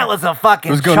but line. that was a fucking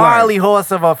It was good Charlie line.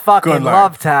 horse of a fucking Good line.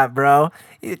 love tap, bro.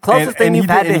 Closest thing and you've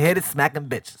he had did- to and he- hit is smacking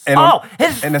bitches. and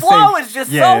his and the flow same- is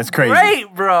just yeah, so it's crazy.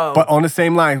 great, bro. But on the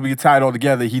same lines, we can tie it all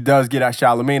together. He does get at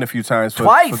Charlamagne a few times for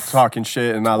Twice. talking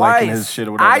shit and not liking his shit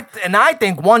or whatever. I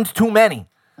think one's too many.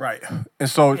 Right. And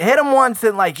so Hit him once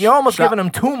and like you're almost giving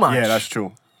him too much. Yeah, that's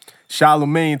true.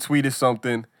 Charlamagne tweeted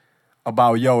something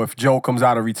about, yo, if Joe comes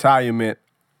out of retirement,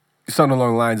 something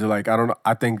along the lines of like, I don't know,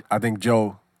 I think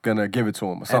Joe gonna give it to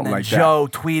him or And something then like Joe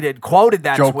quoted that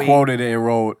that. Joe tweet. quoted it and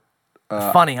wrote,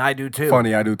 Funny, I do too.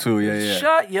 funny, I do too, yeah.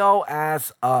 Shut your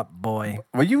ass up, boy.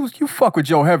 Well, you fuck with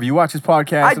Joe heavy. You watch his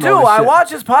podcast. I and do. all this I shit. watch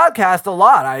his podcast a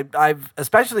lot. I've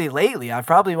especially lately. I've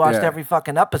probably watched Yeah. every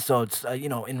fucking episodes.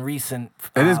 In recent.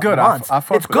 It is good. I months.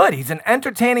 fuck It's with good. it. He's an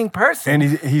entertaining person, And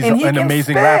he's and he an can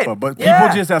amazing spit. rapper. But Yeah.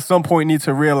 people just at some point need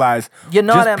to realize, You're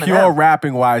not just Eminem. pure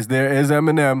rapping wise, there is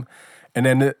Eminem, and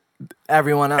then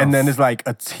everyone else. and then there's like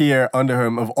a tier under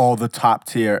him of all the top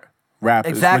tier rappers,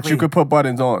 Exactly. which you could put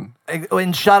buttons on.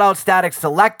 And shout out Static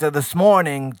Selector this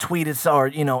morning tweeted or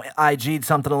IG'd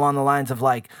something along the lines of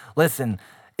like, listen,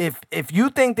 if you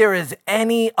think there is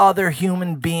any other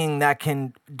human being that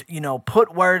can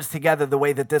put words together the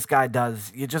way that this guy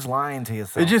does, you're just lying to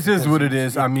yourself. It just is what it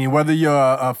is. I mean, whether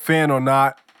you're a fan or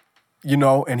not,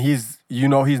 and he's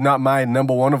not my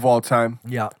number one of all time.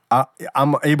 Yeah.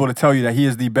 I'm able to tell you that he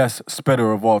is the best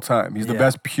spitter of all time. He's the Yeah.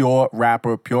 best pure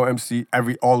rapper, pure MC,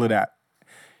 all of that.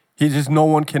 No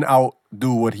one can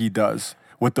outdo what he does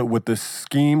with the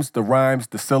schemes, the rhymes,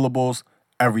 the syllables,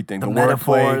 everything, the wordplay,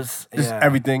 metaphors, just yeah.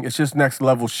 everything. It's just next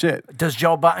level shit. Does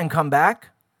Joe Button come back,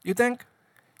 you think?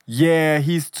 Yeah,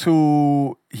 he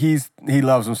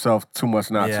loves himself too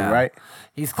much not to, right?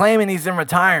 He's claiming he's in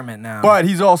retirement now. But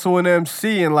he's also an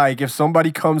MC, and like if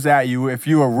somebody comes at you, if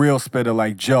you're a real spitter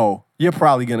like Joe, you're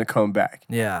probably gonna come back.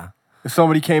 yeah. If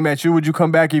somebody came at you, would you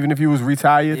come back even if he was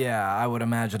retired? Yeah, I would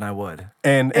imagine I would.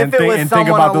 And If it was think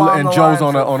someone about along and the Joe's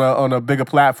lines on a bigger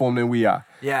platform than we are.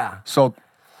 Yeah. So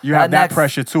you have that next-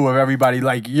 pressure too of everybody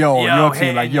like, on your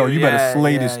team, like, you better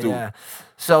slay this dude. Yeah.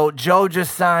 So Joe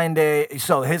just signed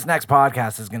so his next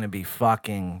podcast is gonna be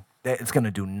it's gonna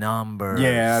do numbers.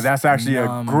 Yeah, that's actually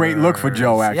a great look for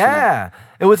Joe, actually. Yeah.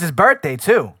 It was his birthday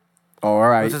too. Oh, all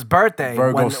right. It was his birthday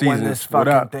Virgo when season. this What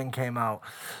fucking up? thing came out.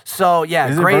 So yeah,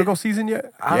 Is great. it Virgo season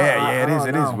yet? I It don't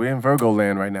is. know. We're in Virgo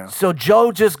land right now. So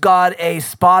Joe just got a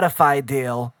Spotify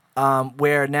deal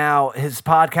where now his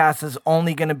podcast is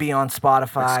only going to be on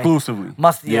Spotify. Exclusively.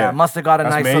 Must Yeah. have got a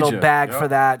That's nice major. little bag Yep. for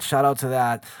that. Shout out to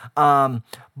that.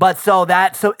 But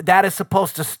that is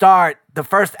supposed to start. The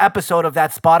first episode of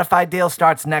that Spotify deal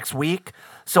starts next week.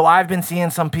 So I've been seeing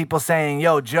some people saying,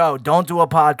 "Yo, Joe, don't do a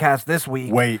podcast this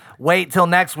week. Wait till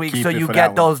next week Keep so it you for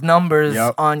get that one." those numbers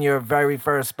Yep. on your very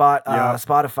first Yep.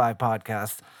 Spotify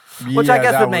podcast." Which I Yeah,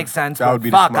 guess that would would- make sense. that But would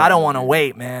be the fuck, smart I don't move, want to yeah.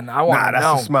 wait, man. I want Nah, to that's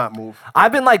know. a smart move.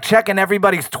 I've been like checking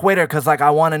everybody's Twitter because like I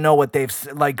want to know what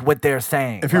what they're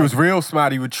saying. If he was real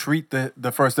smart, he would treat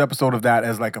the first episode of that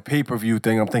as like a pay-per-view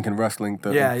thing. I'm thinking wrestling.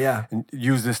 Yeah. And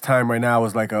use this time right now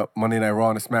as like a Monday Night Raw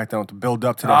and a SmackDown to build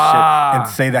up to that shit and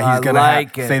say that I he's gonna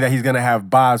like it. say that he's gonna have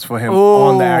bars for him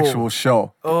on the Ooh. actual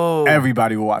show. Ooh.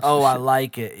 Everybody will watch. Oh, this I shit.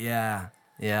 like it. Yeah.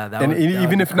 That And would, that would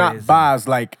even be if not crazy. bars,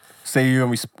 like say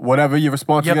whatever your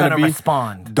response You're is gonna gonna be,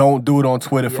 respond. don't do it on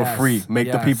Twitter for Yes, free. Make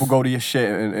the yes. people go to your shit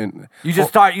and You just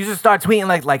start tweeting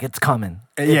like it's coming.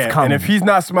 It's yeah. coming. And if he's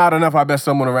not smart enough, I bet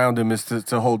someone around him is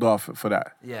to hold off for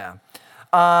that. yeah.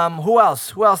 Who else?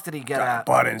 Who else did he get at?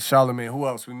 Button, Charlamagne. Who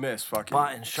else we missed? Fucking.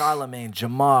 Button, Charlamagne,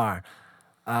 Jamar,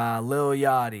 Lil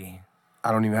Yachty.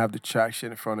 I don't even have the track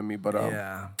shit in front of me, but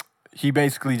Yeah. he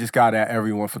basically just got at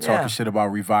everyone for talking Yeah. shit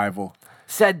about Revival.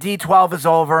 Said D12 is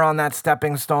over on that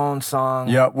Stepping Stone song.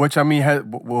 Yeah, which I mean,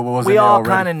 was We it all already?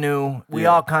 kind of knew. We Yeah.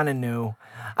 all kind of knew.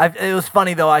 It was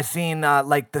funny though. I seen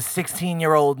like the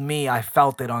 16-year-old me. I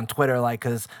felt it on Twitter, like,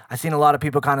 cause I seen a lot of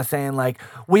people kind of saying like,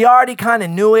 we already kind of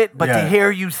knew it, but to Yeah.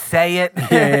 hear you say it,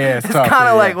 it's it's tough, kind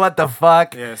of yeah, like, yeah. what the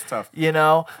fuck? Yeah, it's tough. You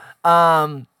know.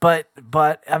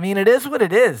 But I mean, it is what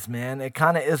it is, man. It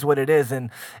kind of is what it is, and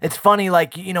it's funny.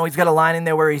 Like, you know, he's got a line in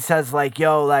there where he says, like,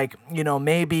 "Yo, like, you know,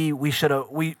 maybe we should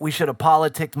have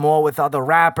politicked more with other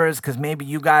rappers because maybe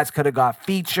you guys could have got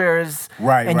features,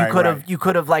 Right, And right, you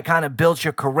could have like kind of built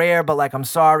your career, but like, I'm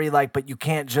sorry, like, but you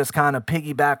can't just kind of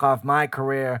piggyback off my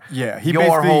career. Yeah, he your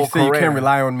basically whole said you career. can't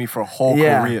rely on me for whole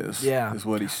Yeah, careers. yeah, is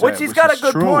what he said. Which he's got a is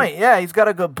good true. point. Yeah, he's got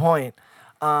a good point.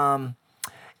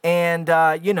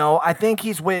 You know, I think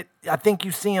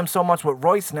you see him so much with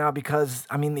Royce now because,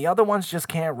 I mean, the other ones just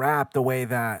can't rap the way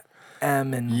that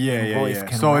M and Yeah. Royce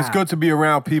can So rap. it's good to be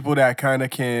around people that kind of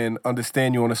can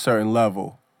understand you on a certain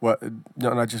level. What,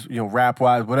 not just rap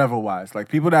wise, whatever wise. Like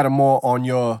people that are more on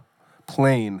your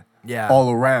plane, Yeah.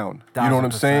 all around. You know what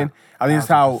I'm 1000%. saying? I think that's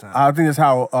 1000%.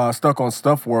 how Stuck on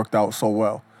Stuff worked out so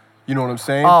well. You know what I'm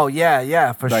saying? Oh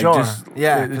yeah, for Like sure. just,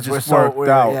 Yeah, it 'cause just we're worked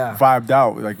out, yeah. vibed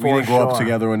out. Like we For didn't go up sure.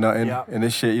 together or nothing. Yep. And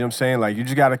this shit, you know what I'm saying? Like you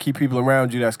just gotta keep people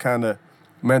around you that's kind of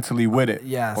mentally with it,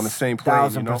 Yes, on the same plane.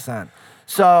 You know? 1000%.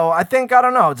 So I think I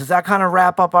don't know. Does that kind of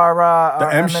wrap up our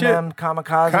M Eminem shit?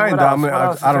 Kamikaze? Kind What of. I else? mean, What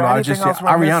else? Is I don't there know. I anything just else we're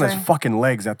Ariana's missing? fucking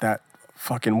legs at that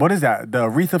fucking, what is that? The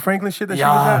Aretha Franklin shit that she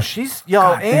was Yeah, at? she's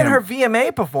God and damn. her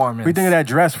VMA performance. What do you think of that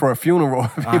dress for a funeral?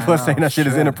 People are saying know, that shit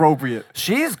is shit. inappropriate.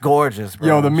 She's gorgeous, bro.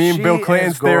 Yo, the meme She Bill Clinton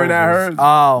is staring at her. gorgeous.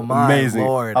 Oh my Amazing.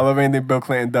 lord. I love anything Bill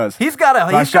Clinton does. He's got a So I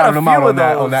he's got shouted a him few out of on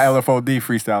that those. LFOD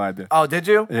freestyle I did. Oh, did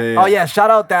you? Yeah. Oh yeah. Shout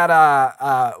out that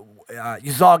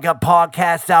you all got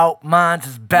podcasts out. Mine's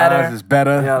is better. Mine's is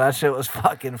better. Yeah, that shit was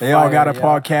fucking. They all got a yo.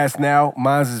 podcast now.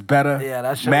 Mine's is better. Yeah,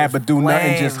 that shit Mad was but do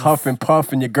nothing, just flames. huff and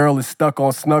puff, and your girl is stuck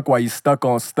on snuck while you stuck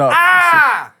on stuff.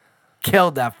 Ah!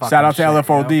 Killed that fucking. Shout out to shit,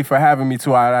 LFOD yo. for having me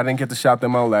too. I didn't get to shout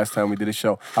them out last time we did a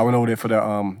show. I went over there for the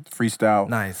freestyle.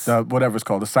 Nice. The, whatever it's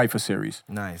called, the Cypher series.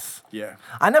 Nice. Yeah.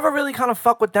 I never really kind of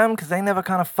fuck with them because they never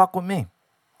kind of fuck with me.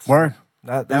 Word.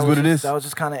 That Is was what it just- is. That was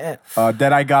just kind of it.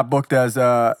 That I got booked as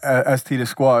ST the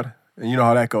Squad. And you know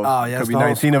how that goes. Oh, yeah, Could it's be the whole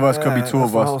 19 of us, could be yeah, 2 it's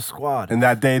of the us. whole squad. And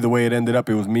that day, the way it ended up,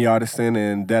 it was me, Artisan,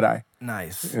 and Deadeye.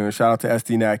 Nice. You know, shout out to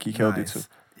SD Knack. He killed Nice. it too.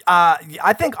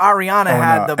 I think Ariana Oh, and,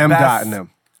 had the M. best. Dot and them.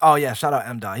 Oh yeah, shout out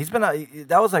M. Dot. He's been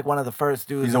that was like one of the first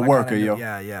dudes. He's that a I worker, kinda yo. knew.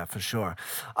 Yeah, for sure.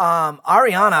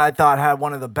 Ariana, I thought had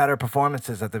one of the better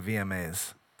performances at the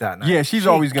VMAs that night. Yeah, she's She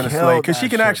always gonna slay killed because she that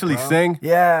can shit, actually bro. sing.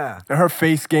 Yeah, And her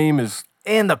face game is.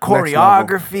 and the level.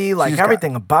 choreography, like She's got-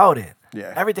 everything about it.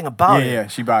 Yeah. everything about it. Yeah,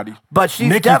 she bodied. But she's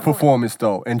Nicki's definitely- performance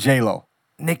though, and J Lo,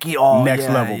 Nicki, oh next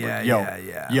yeah, level. Yeah, but yo,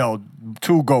 yeah. yo,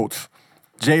 2 goats.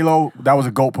 J Lo, that was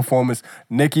a goat performance.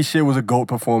 Nicki shit was a goat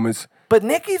performance. But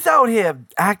Nicki's out here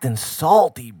acting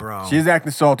salty, bro. She's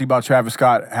acting salty about Travis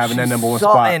Scott having that She's number 1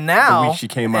 sal- spot and now, the week she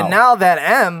came out. And now that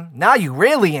M, now you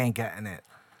really ain't getting it.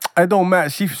 It don't matter.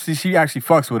 She actually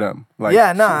fucks with him. Like,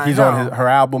 Yeah, nah, he's I on know. her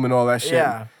album and all that shit.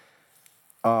 Yeah.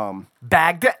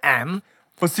 Bag to M.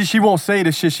 But see, she won't say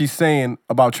the shit she's saying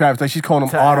about Travis. Like she's calling him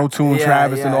To- auto-tune yeah,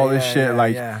 Travis and yeah, all this yeah, shit. yeah,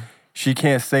 Like yeah. she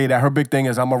can't say that. Her big thing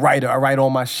is I'm a writer. I write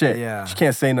all my shit. Yeah. She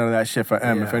can't say none of that shit for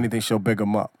M. If Yeah. anything, she'll big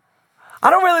him up. I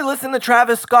don't really listen to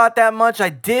Travis Scott that much. I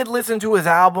did listen to his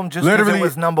album just because Literally, it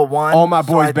was number one. All my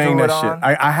so boys I bang threw that it shit. on.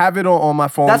 I have it on my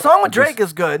phone. That song with I just- Drake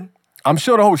is good. I'm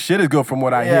sure the whole shit is good from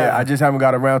what I hear. Yeah. I just haven't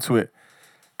got around to it.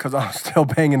 Because I'm still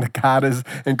banging the Carters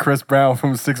and Chris Brown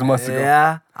from 6 months ago.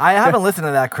 Yeah. I haven't listened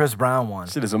to that Chris Brown one.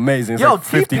 Shit is amazing. It's Yo, like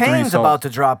 53 T-Pain's songs. about to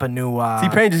drop a new...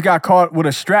 T-Pain just got caught with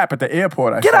a strap at the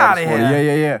airport. I Get saw outta this morning.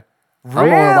 here. Yeah. I don't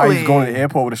know why he's Really? going to the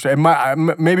airport with a strap.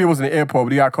 Maybe it wasn't the airport,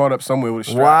 but he got caught up somewhere with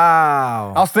a strap.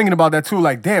 Wow. I was thinking about that too.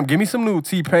 Like, damn, give me some new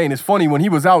T-Pain. It's funny, when he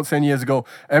was out 10 years ago,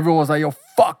 everyone was like, yo,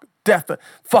 fuck auto-tune. Death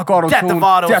of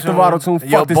auto-tune. Death of auto-tune.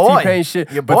 Your Fuck this boy. T-Pain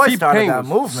shit. Your But boy started T-Pain that was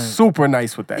movement. super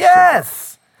nice with that shit. Yes.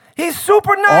 He's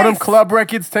super nice. All them club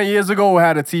records 10 years ago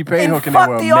had a T-Pain and hook and they were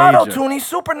fuck the major. auto-tune. He's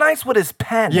super nice with his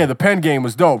pen. Yeah, the pen game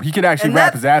was dope. He could actually and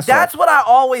rap his ass that's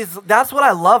off. that's what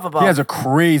I love about He has a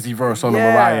crazy verse on the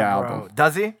Yeah, Mariah bro. album.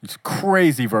 Does he? It's a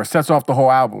crazy verse. Sets off the whole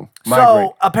album. So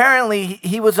Migrate. apparently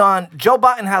he was on Joe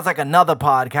Button has like another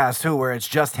podcast too where it's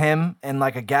just him and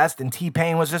like a guest, and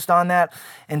T-Pain was just on that.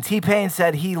 And T-Pain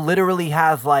said he literally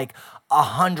has like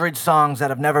 100 songs that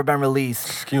have never been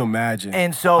released. Can you imagine?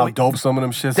 And so how dope some of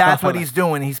them shits That's are? what he's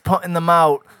doing. He's putting them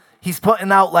out. He's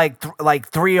putting out like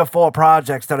 3 or 4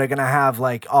 projects that are gonna have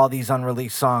like all these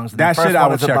unreleased songs. And That the first shit I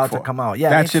one would is check about for. to come out. Yeah,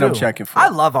 That me shit I'm too. checking for. I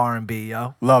love R&B,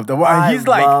 yo. Love the I he's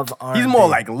like love he's R&B. more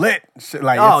like lit shit,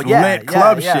 like Oh, it's yeah, lit yeah,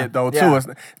 club yeah, shit though yeah, too. It's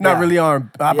not yeah. really R&B.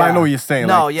 But I know what you're saying.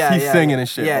 No, like, yeah, he's yeah, singing yeah. and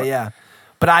shit. Yeah, but yeah.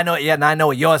 But I know, yeah, and I know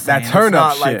what you're saying. That turn it's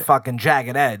up not like shit. fucking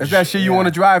Jagged Edge. It's that shit you Yeah. want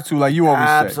to drive to, like you always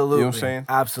say. Absolutely. You know what I'm saying?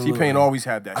 Absolutely. T-Pain always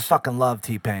had that I shit. fucking love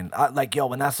T-Pain. Like, yo,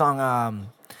 when that song,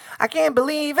 I can't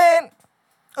believe it.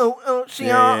 Ooh, she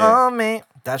Yeah. on me.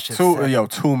 That shit's sick.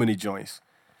 Too many joints.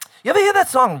 You ever hear that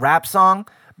song, Rap Song?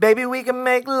 Baby, we can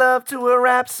make love to a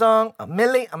rap song. A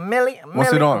milli,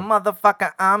 What's it on?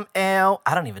 motherfucker, I'm L.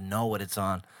 I don't even know what it's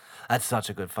on. That's such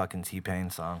a good fucking T-Pain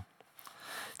song.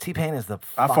 T-Pain is the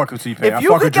I fuck- fuck with T-Pain. I you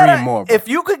fuck could with get Dream a- more, bro. If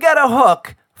you could get a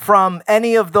hook from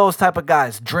any of those type of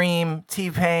guys, Dream,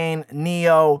 T-Pain,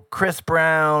 Neo, Chris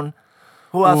Brown,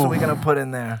 who else are we Ooh. gonna put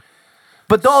in there?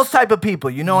 But those type of people,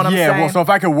 you know what I'm saying? Yeah, well, so if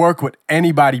I could work with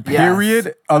anybody,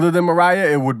 period, other than Mariah,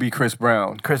 it would be Chris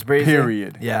Brown. Chris Breezy?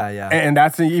 Period. Yeah, yeah. And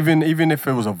that's even if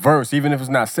it was a verse, even if it's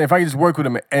not, if I could just work with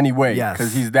him in any way,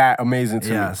 because he's that amazing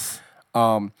to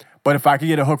me. But if I could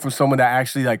get a hook from someone that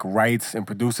actually like writes and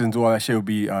produces and do all that shit, it would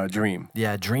be Dream.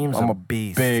 Yeah, Dream's I'm a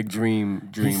beast. Big Dream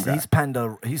guy.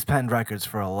 He's penned records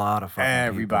for a lot of fucking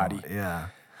everybody. People. Yeah.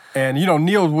 And you know,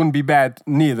 Neil wouldn't be bad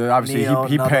neither. Obviously, Neil,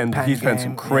 he's penned some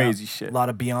game. crazy shit. A lot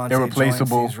of Beyonce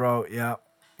Irreplaceable. joints he's wrote.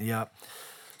 Yep.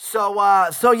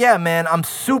 So yeah, man, I'm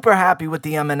super happy with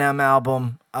the Eminem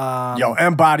album. Yo,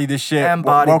 embody this shit.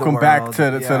 Welcome back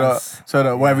to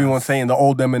the what everyone's saying, the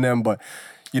old Eminem, but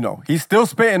you know, he's still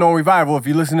spitting on Revival if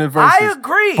you listen to the verses. I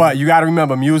agree. But you got to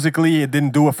remember, musically, it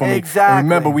didn't do it for me. Exactly. And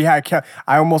remember, we had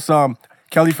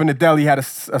Kelly from the Deli had a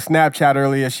Snapchat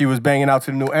earlier. She was banging out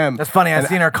to the new M. That's funny. I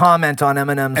seen her comment on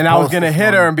Eminem's and I was going to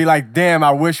hit her and be like, damn,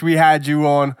 I wish we had you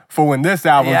on for when this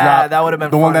album dropped. Yeah, that would have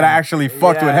been the one that I funny. actually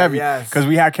fucked with heavy. Yes. Because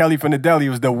we had Kelly from the Deli. It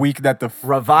was the week that the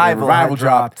Revival had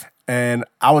dropped. And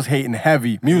I was hating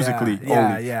heavy musically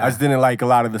only. Yeah. I just didn't like a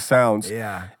lot of the sounds.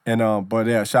 Yeah. And but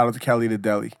yeah, shout out to Kelly the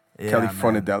Deli. Kelly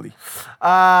from the Deli.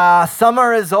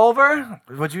 Summer is over.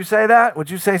 Would you say that? Would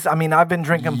you say? I mean, I've been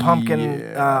drinking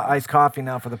pumpkin iced coffee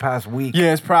now for the past week.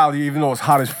 Yeah, it's probably, even though it's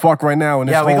hot as fuck right now, and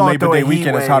this whole Labor Day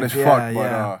weekend is hot as fuck.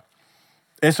 But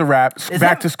it's a wrap.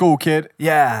 Back to school, kid.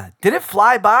 Yeah. Did it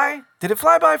fly by? Did it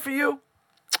fly by for you?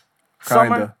 Kinda.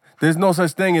 Summer? There's no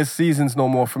such thing as seasons no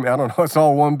more for me. I don't know. It's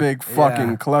all one big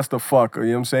fucking clusterfuck. You know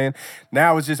what I'm saying?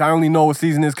 Now it's just, I only know what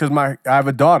season is because I have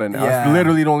a daughter now. Yeah. It's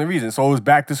literally the only reason. So it was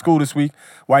back to school this week.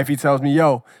 Wifey tells me,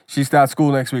 yo, she starts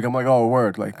school next week. I'm like, oh,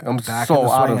 word. Like, I'm Back so in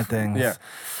the out swing of of things. Yeah.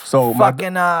 So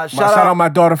Fucking, shout out my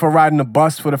daughter for riding the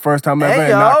bus for the first time ever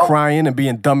and not crying and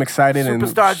being dumb excited.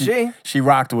 Superstar and she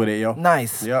rocked with it, yo.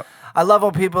 Nice. Yep. I love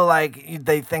when people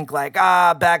they think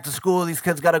back to school. These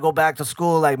kids got to go back to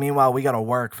school. Like, meanwhile, we got to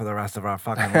work for the rest of our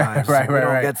fucking lives. right. We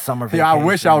don't get summer vacation. Yeah, I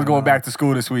wish I was going back to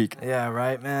school this week. Yeah,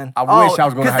 right, man. I wish I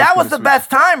was going to high school. Because that was this the week. best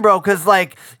time, bro. Because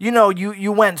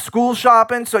you went school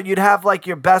shopping, so you'd have like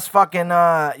your best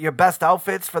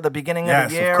outfits for the beginning of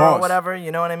the year or whatever.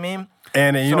 You know what I mean?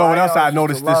 And you know what else I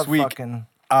noticed this week?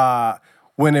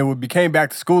 When it became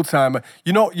back to school time,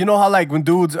 you know how like when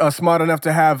dudes are smart enough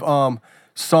to have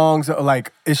songs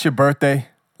like "It's Your Birthday,"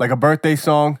 like a birthday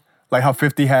song, like how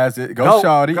 50 has it. Go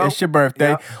shawty, it's your birthday,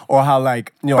 Yep. or how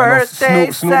like I know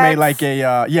Snoop made like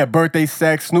a birthday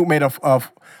sex. Snoop made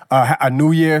a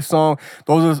New Year song.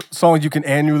 Those are songs you can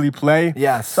annually play.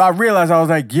 Yes. So I realized, I was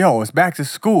like, yo, it's back to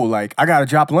school. Like, I got to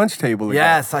drop Lunch Table again.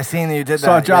 Yes, I seen that you did that.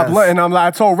 So I dropped yes. lunch, and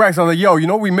I told Rex, I was like, yo, you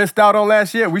know what we missed out on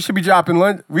last year? We should be dropping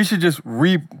lunch. We should just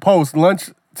repost Lunch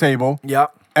Table.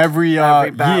 Yep. Every year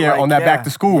on that back to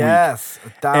school week. Yes,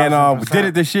 and we did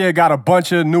it this year. Got a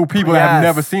bunch of new people that have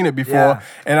never seen it before,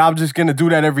 and I'm just gonna do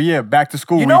that every year. Back to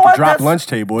school week, drop Lunch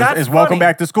Table. It's welcome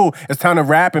back to school. It's time to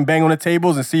rap and bang on the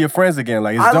tables and see your friends again.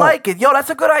 Like, it's I dope. like it, yo. That's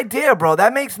a good idea, bro.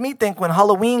 That makes me think when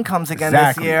Halloween comes again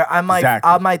this year, I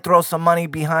might throw some money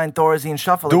behind Thorazine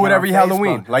Shuffle. Do it every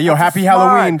Halloween. Like, yo, happy smart.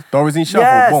 Halloween, Thorazine Shuffle.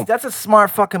 Yes, Boom. that's a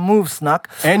smart fucking move, Snuck.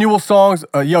 Annual songs,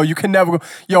 yo, you can never go.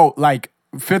 Yo, like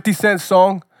 50 Cent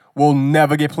song will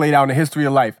never get played out in the history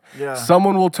of life. Yeah.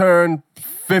 Someone will turn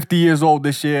 50 years old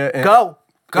this year. And Go.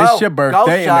 It's your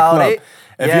birthday in the club.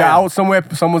 If Yeah. you're out somewhere,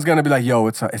 someone's gonna be like, yo,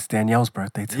 it's Danielle's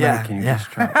birthday tonight. Yeah, Can you yeah.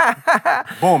 just drop?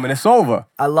 Boom, and it's over.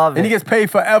 I love it. And he gets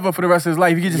paid forever for the rest of his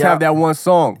life. He can just Yep. have that one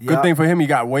song. Good Yep. thing for him, he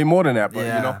got way more than that, but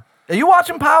Yeah. you know. Are you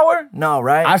watching Power? No,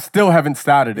 right? I still haven't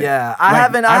started it. Yeah, I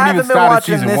haven't even been started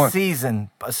watching season this 1. season,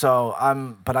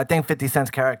 but I think 50 Cent's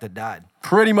character died.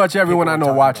 Pretty much everyone I People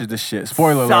know are watches talking this shit.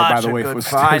 Spoiler alert, by Such the a way. good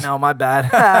For I know, my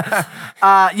bad.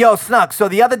 Yo, Snuck. So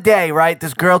the other day, right,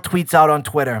 this girl tweets out on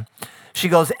Twitter. She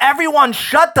goes, "Everyone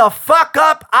shut the fuck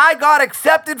up. I got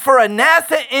accepted for a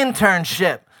NASA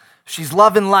internship." She's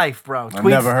loving life, bro. I've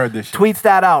never heard this shit. Tweets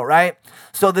that out, right?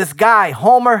 So this guy,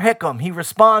 Homer Hickam, he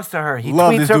responds to her. He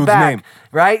Love tweets this her dude's back, name.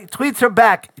 right? Tweets her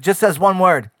back. He just says one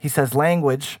word. He says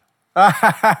language.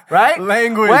 Right?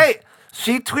 Language. Wait.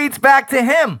 She tweets back to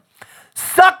him.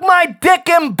 "Suck my dick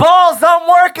and balls. I'm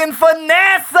working for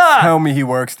NASA." Tell me he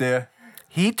works there.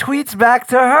 He tweets back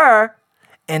to her,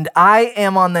 "And I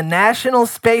am on the National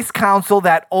Space Council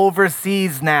that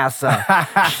oversees NASA."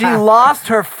 She lost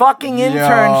her fucking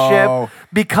internship Yo.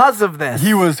 because of this.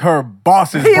 He was her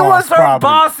boss's boss. He was her probably.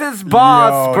 boss's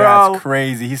boss, Yo, bro. That's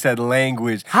crazy. He said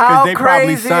language. How they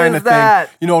probably crazy signed is a that?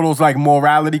 thing. You know those like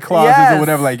morality clauses Yes. or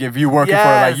whatever. Like if you working for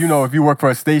Yes. if you work for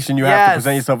a station, you have to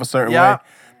present yourself a certain way.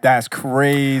 That's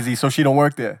crazy. So she don't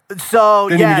work there. So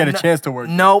Didn't even get a chance to work.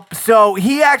 Nope. So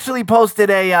he actually posted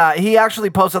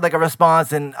like a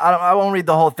response, and I won't read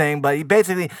the whole thing, but he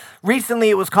basically recently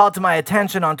it was called to my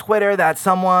attention on Twitter that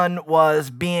someone was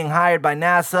being hired by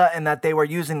NASA and that they were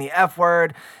using the F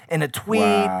word in a tweet.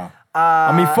 Wow.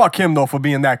 I mean, fuck him though for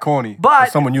being that corny. But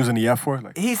for someone using the F word.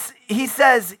 Like, he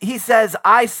says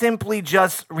I simply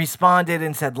just responded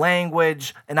and said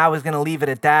language, and I was gonna leave it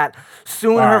at that.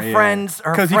 Soon her friends,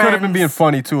 because he could have been being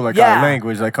funny too, like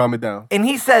language, like calm it down. And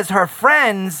he says her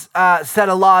friends said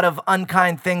a lot of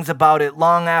unkind things about it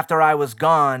long after I was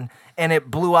gone, and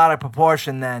it blew out of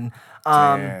proportion. Then.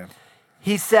 Damn.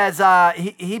 He says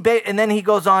and then he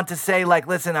goes on to say like,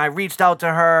 listen, I reached out to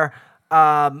her.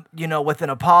 With an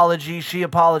apology. She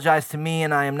apologized to me,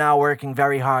 and I am now working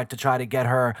very hard to try to get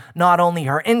her not only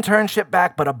her internship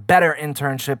back, but a better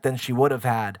internship than she would have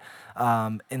had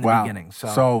in the beginning.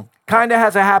 So kind of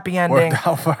has a happy ending. Worked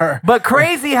out for her. But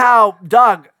crazy how,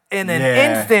 Doug, in an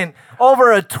instant,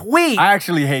 over a tweet, I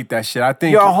actually hate that shit. I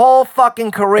think your whole fucking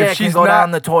career can go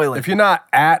down the toilet. If you're not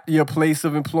at your place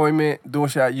of employment doing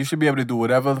shit, you should be able to do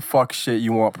whatever the fuck shit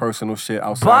you want, personal shit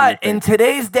outside. But in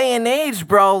today's day and age,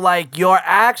 bro, like your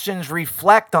actions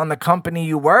reflect on the company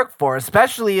you work for,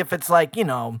 especially if it's like,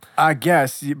 I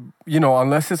guess,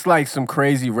 unless it's like some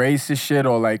crazy racist shit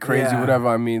or like crazy whatever.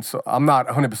 I mean, so I'm not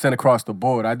 100% across the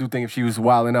board. I do think if she was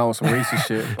wilding out on some racist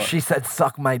shit. But. She said,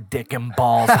 suck my dick and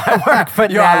balls. I work for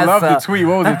NASA. I love the tweet.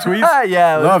 What was it, tweets?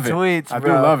 Yeah, it love was tweets, I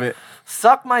bro. do love it.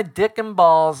 Suck my dick and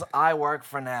balls. I work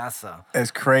for NASA.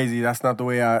 It's crazy. That's not the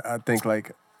way I think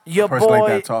like your a person boy, like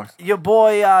that talks. Your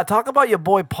boy, talk about your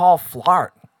boy Paul Flart.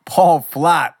 Paul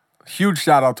Flat. Huge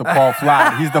shout out to Paul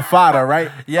Flat. He's the fighter, right?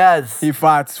 Yes. He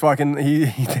fights fucking,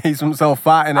 he takes himself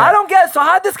fighting. I don't get, so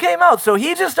how'd this came out? So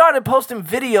he just started posting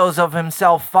videos of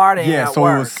himself farting at so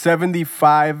work. it was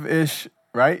 75-ish,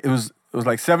 right? It was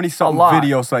like 70-something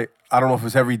videos, like, I don't know if it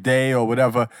was every day or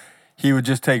whatever. He would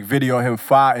just take video of him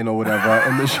fighting or whatever,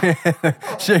 and the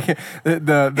shit,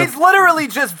 He's literally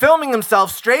just filming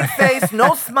himself, straight face,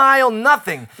 no smile,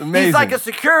 nothing. Amazing. He's like a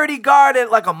security guard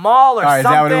at like a mall or something. Is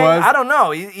that what it was? I don't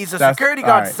know. He's a security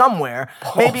guard somewhere,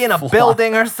 maybe in a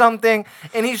building or something,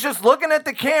 and he's just looking at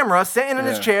the camera, sitting in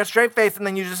his chair, straight face, and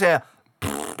then you just hear.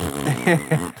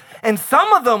 And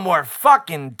some of them were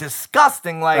fucking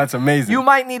disgusting. Like, that's amazing. You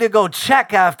might need to go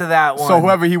check after that one. So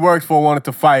whoever he worked for wanted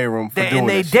to fire him for doing and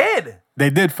they this. did. They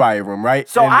did fire him, right?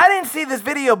 So I didn't see this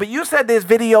video, but you said there's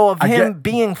video of him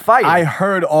being fired. I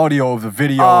heard audio of the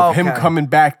video of him coming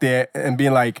back there and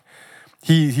being like,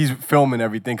 he's filming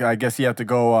everything. I guess he had to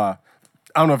go.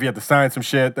 I don't know if he had to sign some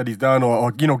shit that he's done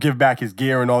or give back his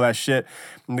gear and all that shit.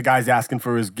 And the guy's asking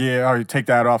for his gear. Oh, take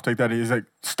that off, take that. He's like,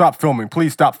 stop filming.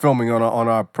 Please stop filming on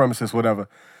our premises, whatever.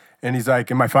 And he's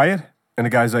like, am I fired? And the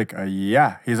guy's like,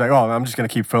 yeah. He's like, oh, I'm just going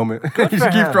to keep filming. He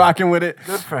just keeps rocking with it.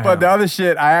 Good for him. But the other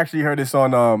shit, I actually heard this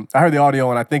on, I heard the audio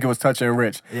and I think it was Toucher and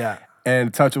Rich. Yeah.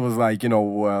 And Toucher was like,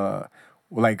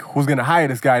 like, who's going to hire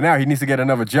this guy now? He needs to get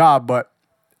another job, but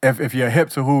if you're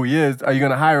hip to who he is, are you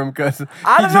gonna hire him? Because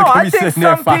I don't know.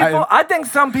 I think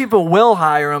some people will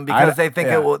hire him because they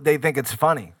think they think it's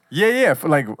funny. Yeah.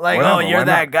 Like whatever, oh, you're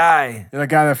that guy. You're that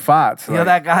guy that fights. You're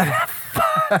that guy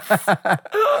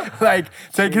like,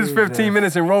 take his 15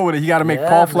 minutes and roll with it. He got to make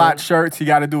Paul Flat shirts. He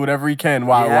got to do whatever he can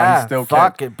while he still can.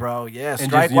 Fuck it, bro. Yeah,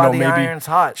 strike while the iron's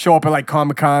hot. Show up at like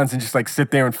Comic-Cons and just like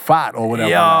sit there and fight or whatever.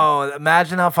 Yo,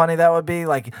 imagine how funny that would be.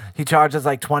 Like, he charges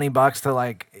like $20 to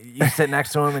like, you sit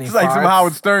next to him and he it's like some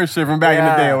Howard Stern shit from back in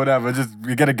the day or whatever. Just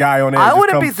you get a guy on there. I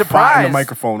wouldn't be surprised. The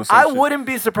microphone or something. I wouldn't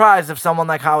be surprised if someone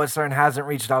like Howard Stern hasn't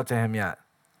reached out to him yet.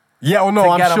 Yeah, well, no,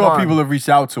 I'm sure people have reached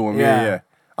out to him. Yeah.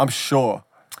 I'm sure.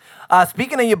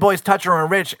 Speaking of your boys Toucher and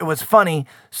Rich, it was funny.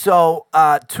 So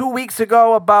 2 weeks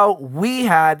ago,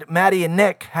 Maddie and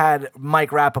Nick had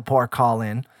Mike Rappaport call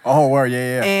in. Oh, word,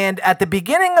 yeah. And at the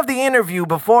beginning of the interview,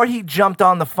 before he jumped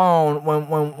on the phone,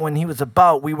 when he was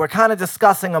about, we were kind of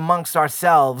discussing amongst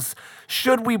ourselves,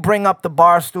 should we bring up the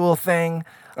Barstool thing?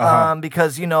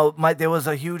 Because, there was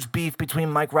a huge beef between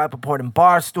Mike Rappaport and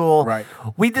Barstool. Right.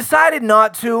 We decided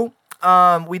not to.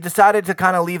 We decided to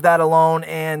kind of leave that alone,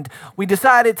 and we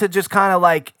decided to just kind of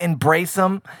like embrace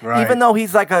him. Right. Even though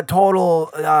he's like a total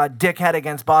dickhead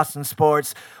against Boston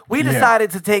sports, we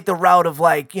decided to take the route of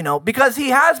like, because he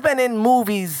has been in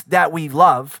movies that we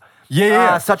love.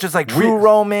 Yeah. Such as like True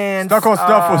Romance. Stuck on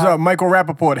Stuff was Michael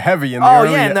Rappaport heavy in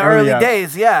the early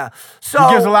days, yeah. So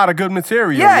he gives a lot of good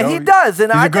material. Yeah, he does.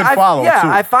 And he's a good follow, too.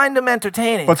 I find him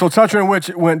entertaining. But so Toucher and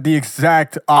Rich went the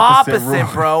exact opposite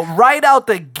route. Bro. Right out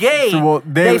the gate,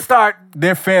 they start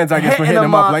their fans, I guess, were hitting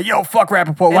him up like, yo, fuck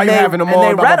Rappaport. Why you having him on?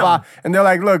 Blah, blah, blah. And they're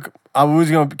like, look, I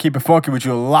was gonna keep it funky with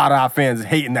you. A lot of our fans is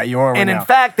hating that you're on right And now. in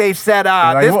fact, they said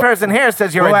like, this what- person here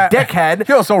says you're Well, a dickhead.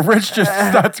 Yo, so Rich just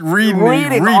starts reading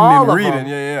all of reading. them.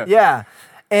 Yeah. Yeah.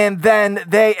 And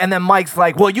then Mike's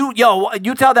like, well, you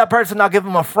tell that person I'll give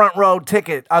him a front row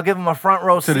ticket. I'll give him a front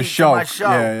row seat the show. to my show.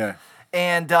 Yeah.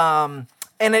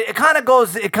 And it kind of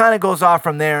goes off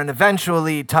from there, and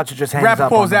eventually Toucher just hangs up.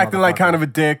 Rappaport on was the acting like motherfucker. kind of a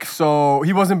dick, so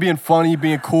he wasn't being funny,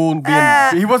 being cool,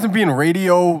 he wasn't being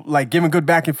radio, like giving good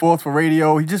back and forth for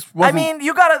radio. He just wasn't. I mean,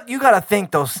 you gotta think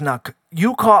though, Snuck.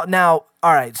 You call now.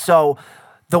 All right, so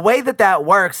the way that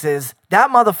works is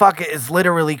that motherfucker is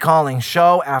literally calling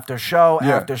show after show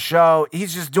Yeah. after show.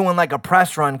 He's just doing like a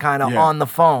press run kind of Yeah. on the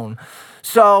phone.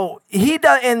 So he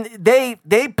does, and they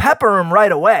pepper him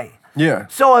right away. Yeah.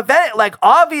 So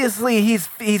obviously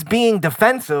he's being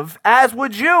defensive, as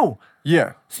would you.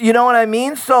 Yeah. You know what I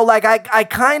mean? So like I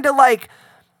kind of like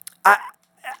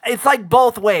it's like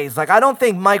both ways. Like I don't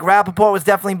think Mike Rappaport was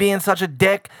definitely being such a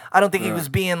dick. I don't think he was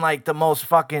being like the most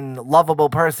fucking lovable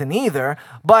person either.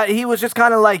 But he was just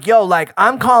kind of like, yo, like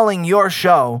I'm calling your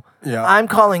show. Yeah. I'm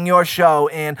calling your show,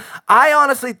 and I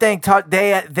honestly think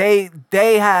they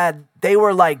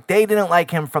didn't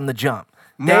like him from the jump.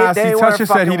 Nah, They see, weren't Toucher said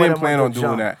fucking he with didn't him plan with on the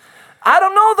doing jump. that. I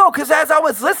don't know though, because as I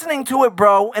was listening to it,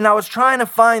 bro, and I was trying to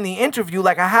find the interview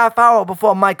like a half hour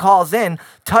before Mike calls in,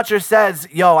 Toucher says,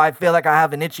 "Yo, I feel like I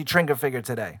have an itchy trigger figure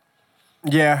today."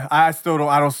 Yeah, I still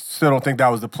don't think that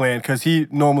was the plan because he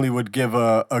normally would give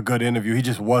a good interview. He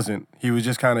just wasn't. He was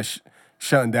just kind of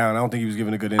shutting down. I don't think he was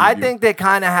giving a good interview. I think they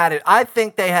kind of had it. I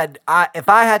think they had. If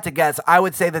I had to guess, I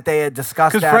would say that they had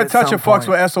discussed that. because Fred at some Toucher point. fucks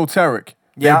with Esoteric.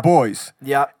 Yep. They're boys.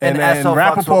 Yep. And Esso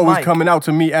fucks with Rappaport was Mike. coming out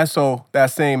to meet Esso that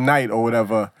same night or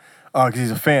whatever because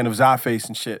he's a fan of Zaface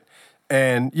and shit.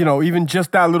 And, you know, even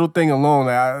just that little thing alone,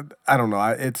 like, I don't know.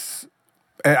 I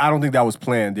don't think that was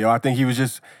planned, yo. I think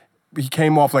he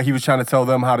came off like he was trying to tell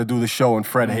them how to do the show, and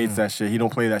Fred hates that shit. He don't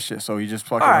play that shit, so he just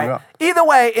fucking All hung right. up. Either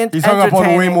way, He's hung up on way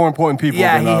entertaining. more important people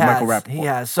Yeah, than he has. Michael Rappaport. He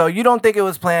has. So you don't think it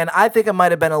was planned? I think it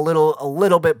might have been a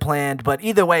little bit planned, but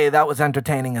either way, that was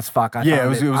entertaining as fuck. Yeah, it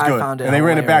was I good. found it And they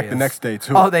ran it back the hilarious. next day,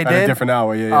 too. Oh, they At did? a different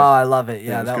hour, yeah. Oh, I love it.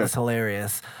 Yeah, it was that good. was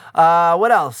hilarious.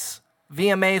 What else?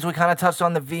 VMAs. We kind of touched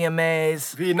on the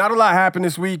VMAs. V, not a lot happened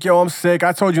this week, yo. I'm sick.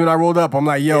 I told you when I rolled up, I'm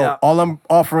like, yo, Yeah. all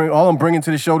I'm bringing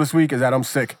to the show this week is that I'm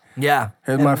sick. Yeah.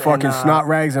 Here's my fucking snot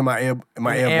rags and my airborne.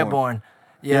 Airborne.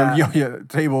 Yeah. Your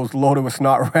table's loaded with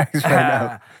snot rags right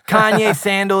now. Kanye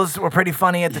sandals were pretty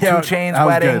funny at the Yeah, 2 Chainz that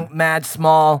was wedding. good. Mad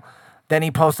small. Then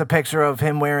he posted a picture of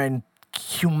him wearing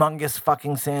humongous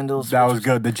fucking sandals. That which was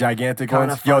good. The gigantic kinda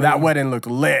ones. Yo, that funny. wedding looked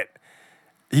lit.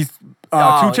 He's 2 Oh,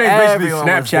 Chainz basically everyone was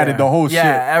Snapchatted there. the whole shit.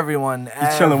 Yeah, everyone.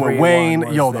 He's chilling with Wayne.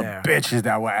 Yo, there. the bitches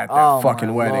that were at that Oh, fucking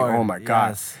my wedding. Lord. Oh my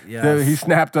god. Yes. He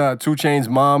snapped 2 Chainz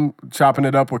mom chopping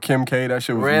it up with Kim K. That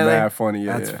shit was Really? mad funny.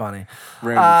 Yeah, That's yeah. funny.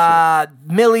 Random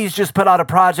Millie's just put out a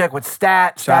project with Shout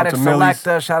out Static to Millie's.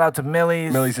 Selector. Shout out to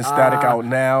Millie's. Millie's and Static out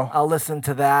now. I'll listen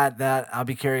to that. I'll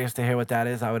be curious to hear what that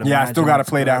is. I would. Yeah, I imagine still got to that's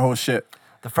play good. that whole shit.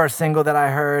 The first single that I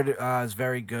heard is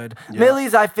very good.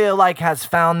 Millie's, I feel like, has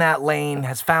found that lane,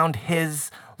 has found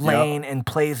his lane, and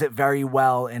plays it very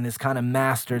well, and has kind of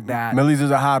mastered that. Millie's is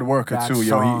a hard worker that too,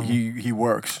 song. yo. He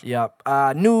works. Yep.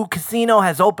 New casino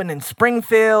has opened in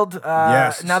Springfield.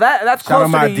 Yes. Now that's Shout out closer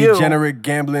my to you. degenerate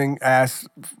gambling ass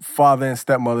father and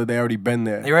stepmother. They already been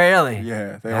there. Really?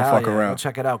 Yeah, they don't Hell fuck yeah, around. I'll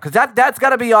check it out, because that's got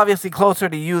to be obviously closer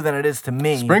to you than it is to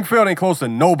me. Springfield ain't close to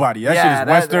nobody. That Yeah, shit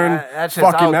is Western. that shit's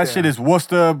out fucking that there. shit is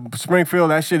Worcester,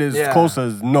 Springfield. That shit is Yeah. close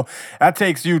as no. That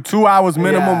takes you 2 hours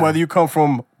minimum, Yeah. whether you come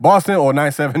from Boston or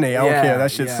 978. I don't Yeah, care.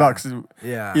 That shit yeah. sucks.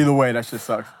 Yeah. Either way, that shit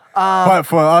sucks. But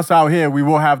for us out here, we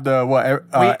will have the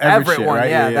Everett shit, one, right?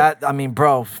 yeah. That I mean,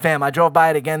 bro, fam, I drove by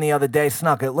it again the other day.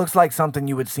 Snuck. It looks like something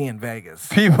you would see in Vegas.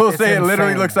 People It's say it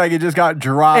literally insane. looks like it just got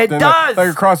dropped. It and does. Like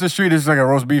across the street, it's like a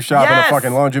roast beef shop Yes. and a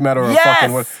fucking laundromat or a Yes.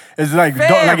 fucking what? It's like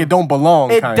Fam. like it don't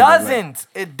belong. It kinda, doesn't.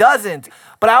 It doesn't.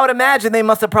 But I would imagine they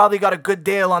must have probably got a good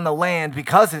deal on the land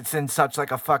because it's in such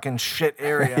like a fucking shit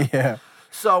area. Like, yeah.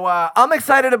 So I'm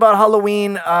excited about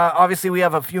Halloween. Obviously, we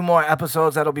have a few more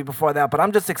episodes that'll be before that, but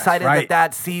I'm just excited right.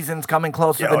 that season's coming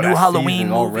closer. Yo, The new that Halloween season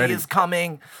movie already. is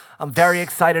coming. I'm very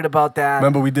excited about that.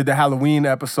 Remember we did the Halloween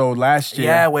episode last year.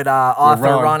 Yeah, with author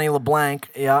Ron. Ronnie LeBlanc.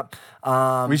 Yep.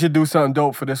 We should do something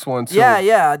dope for this one too.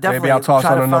 Yeah, definitely. Maybe I'll toss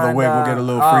Try on to another find, wig. We'll get a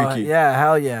little freaky. Yeah,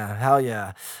 hell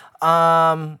yeah.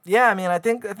 Yeah, I mean, I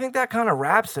think that kind of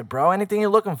wraps it, bro. Anything you're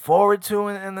looking forward to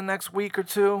in the next week or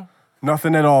two?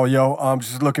 Nothing at all, yo. I'm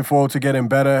just looking forward to getting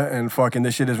better and fucking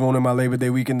this shit is ruining my Labor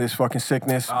Day weekend, this fucking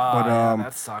sickness. But yeah,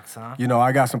 that sucks, huh? you know,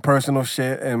 I got some personal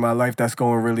shit in my life that's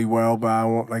going really well, but I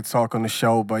won't like talk on the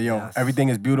show. But yo, Yes. everything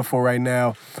is beautiful right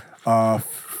now.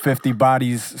 50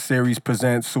 Bodies series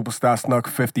presents Superstar Snuck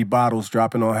 50 Bottles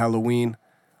dropping on Halloween.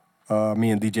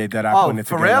 Me and DJ Deadeye putting it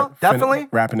for together. real? Definitely?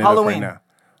 Wrapping it Halloween. up right now.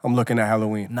 I'm looking at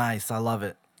Halloween. Nice. I love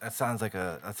it. That sounds like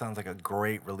a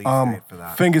great release date for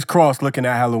that. Fingers crossed looking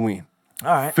at Halloween. All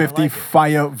right. 50 I like it.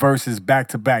 fire verses back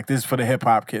to back. This is for the hip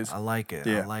hop kids. I like it.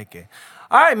 Yeah. I like it.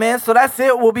 All right, man. So that's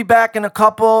it. We'll be back in a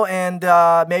couple and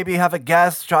maybe have a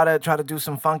guest. Try to do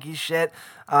some funky shit.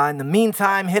 In the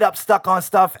meantime, hit up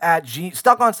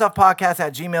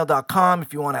stuckonstuffpodcast@gmail.com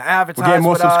if you want to advertise. We're getting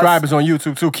more with us. subscribers on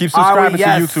YouTube too. Keep Are we? subscribing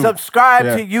Yes, to YouTube. subscribe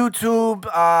Yeah. to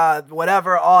YouTube,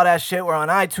 whatever, all that shit. We're on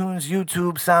iTunes,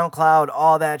 YouTube, SoundCloud,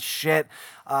 all that shit.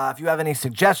 If you have any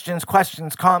suggestions,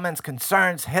 questions, comments,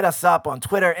 concerns, hit us up on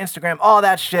Twitter, Instagram, all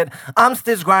that shit. I'm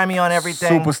Stiz Grimy on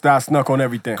everything. Superstar Snuck on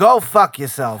everything. Go fuck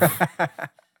yourself.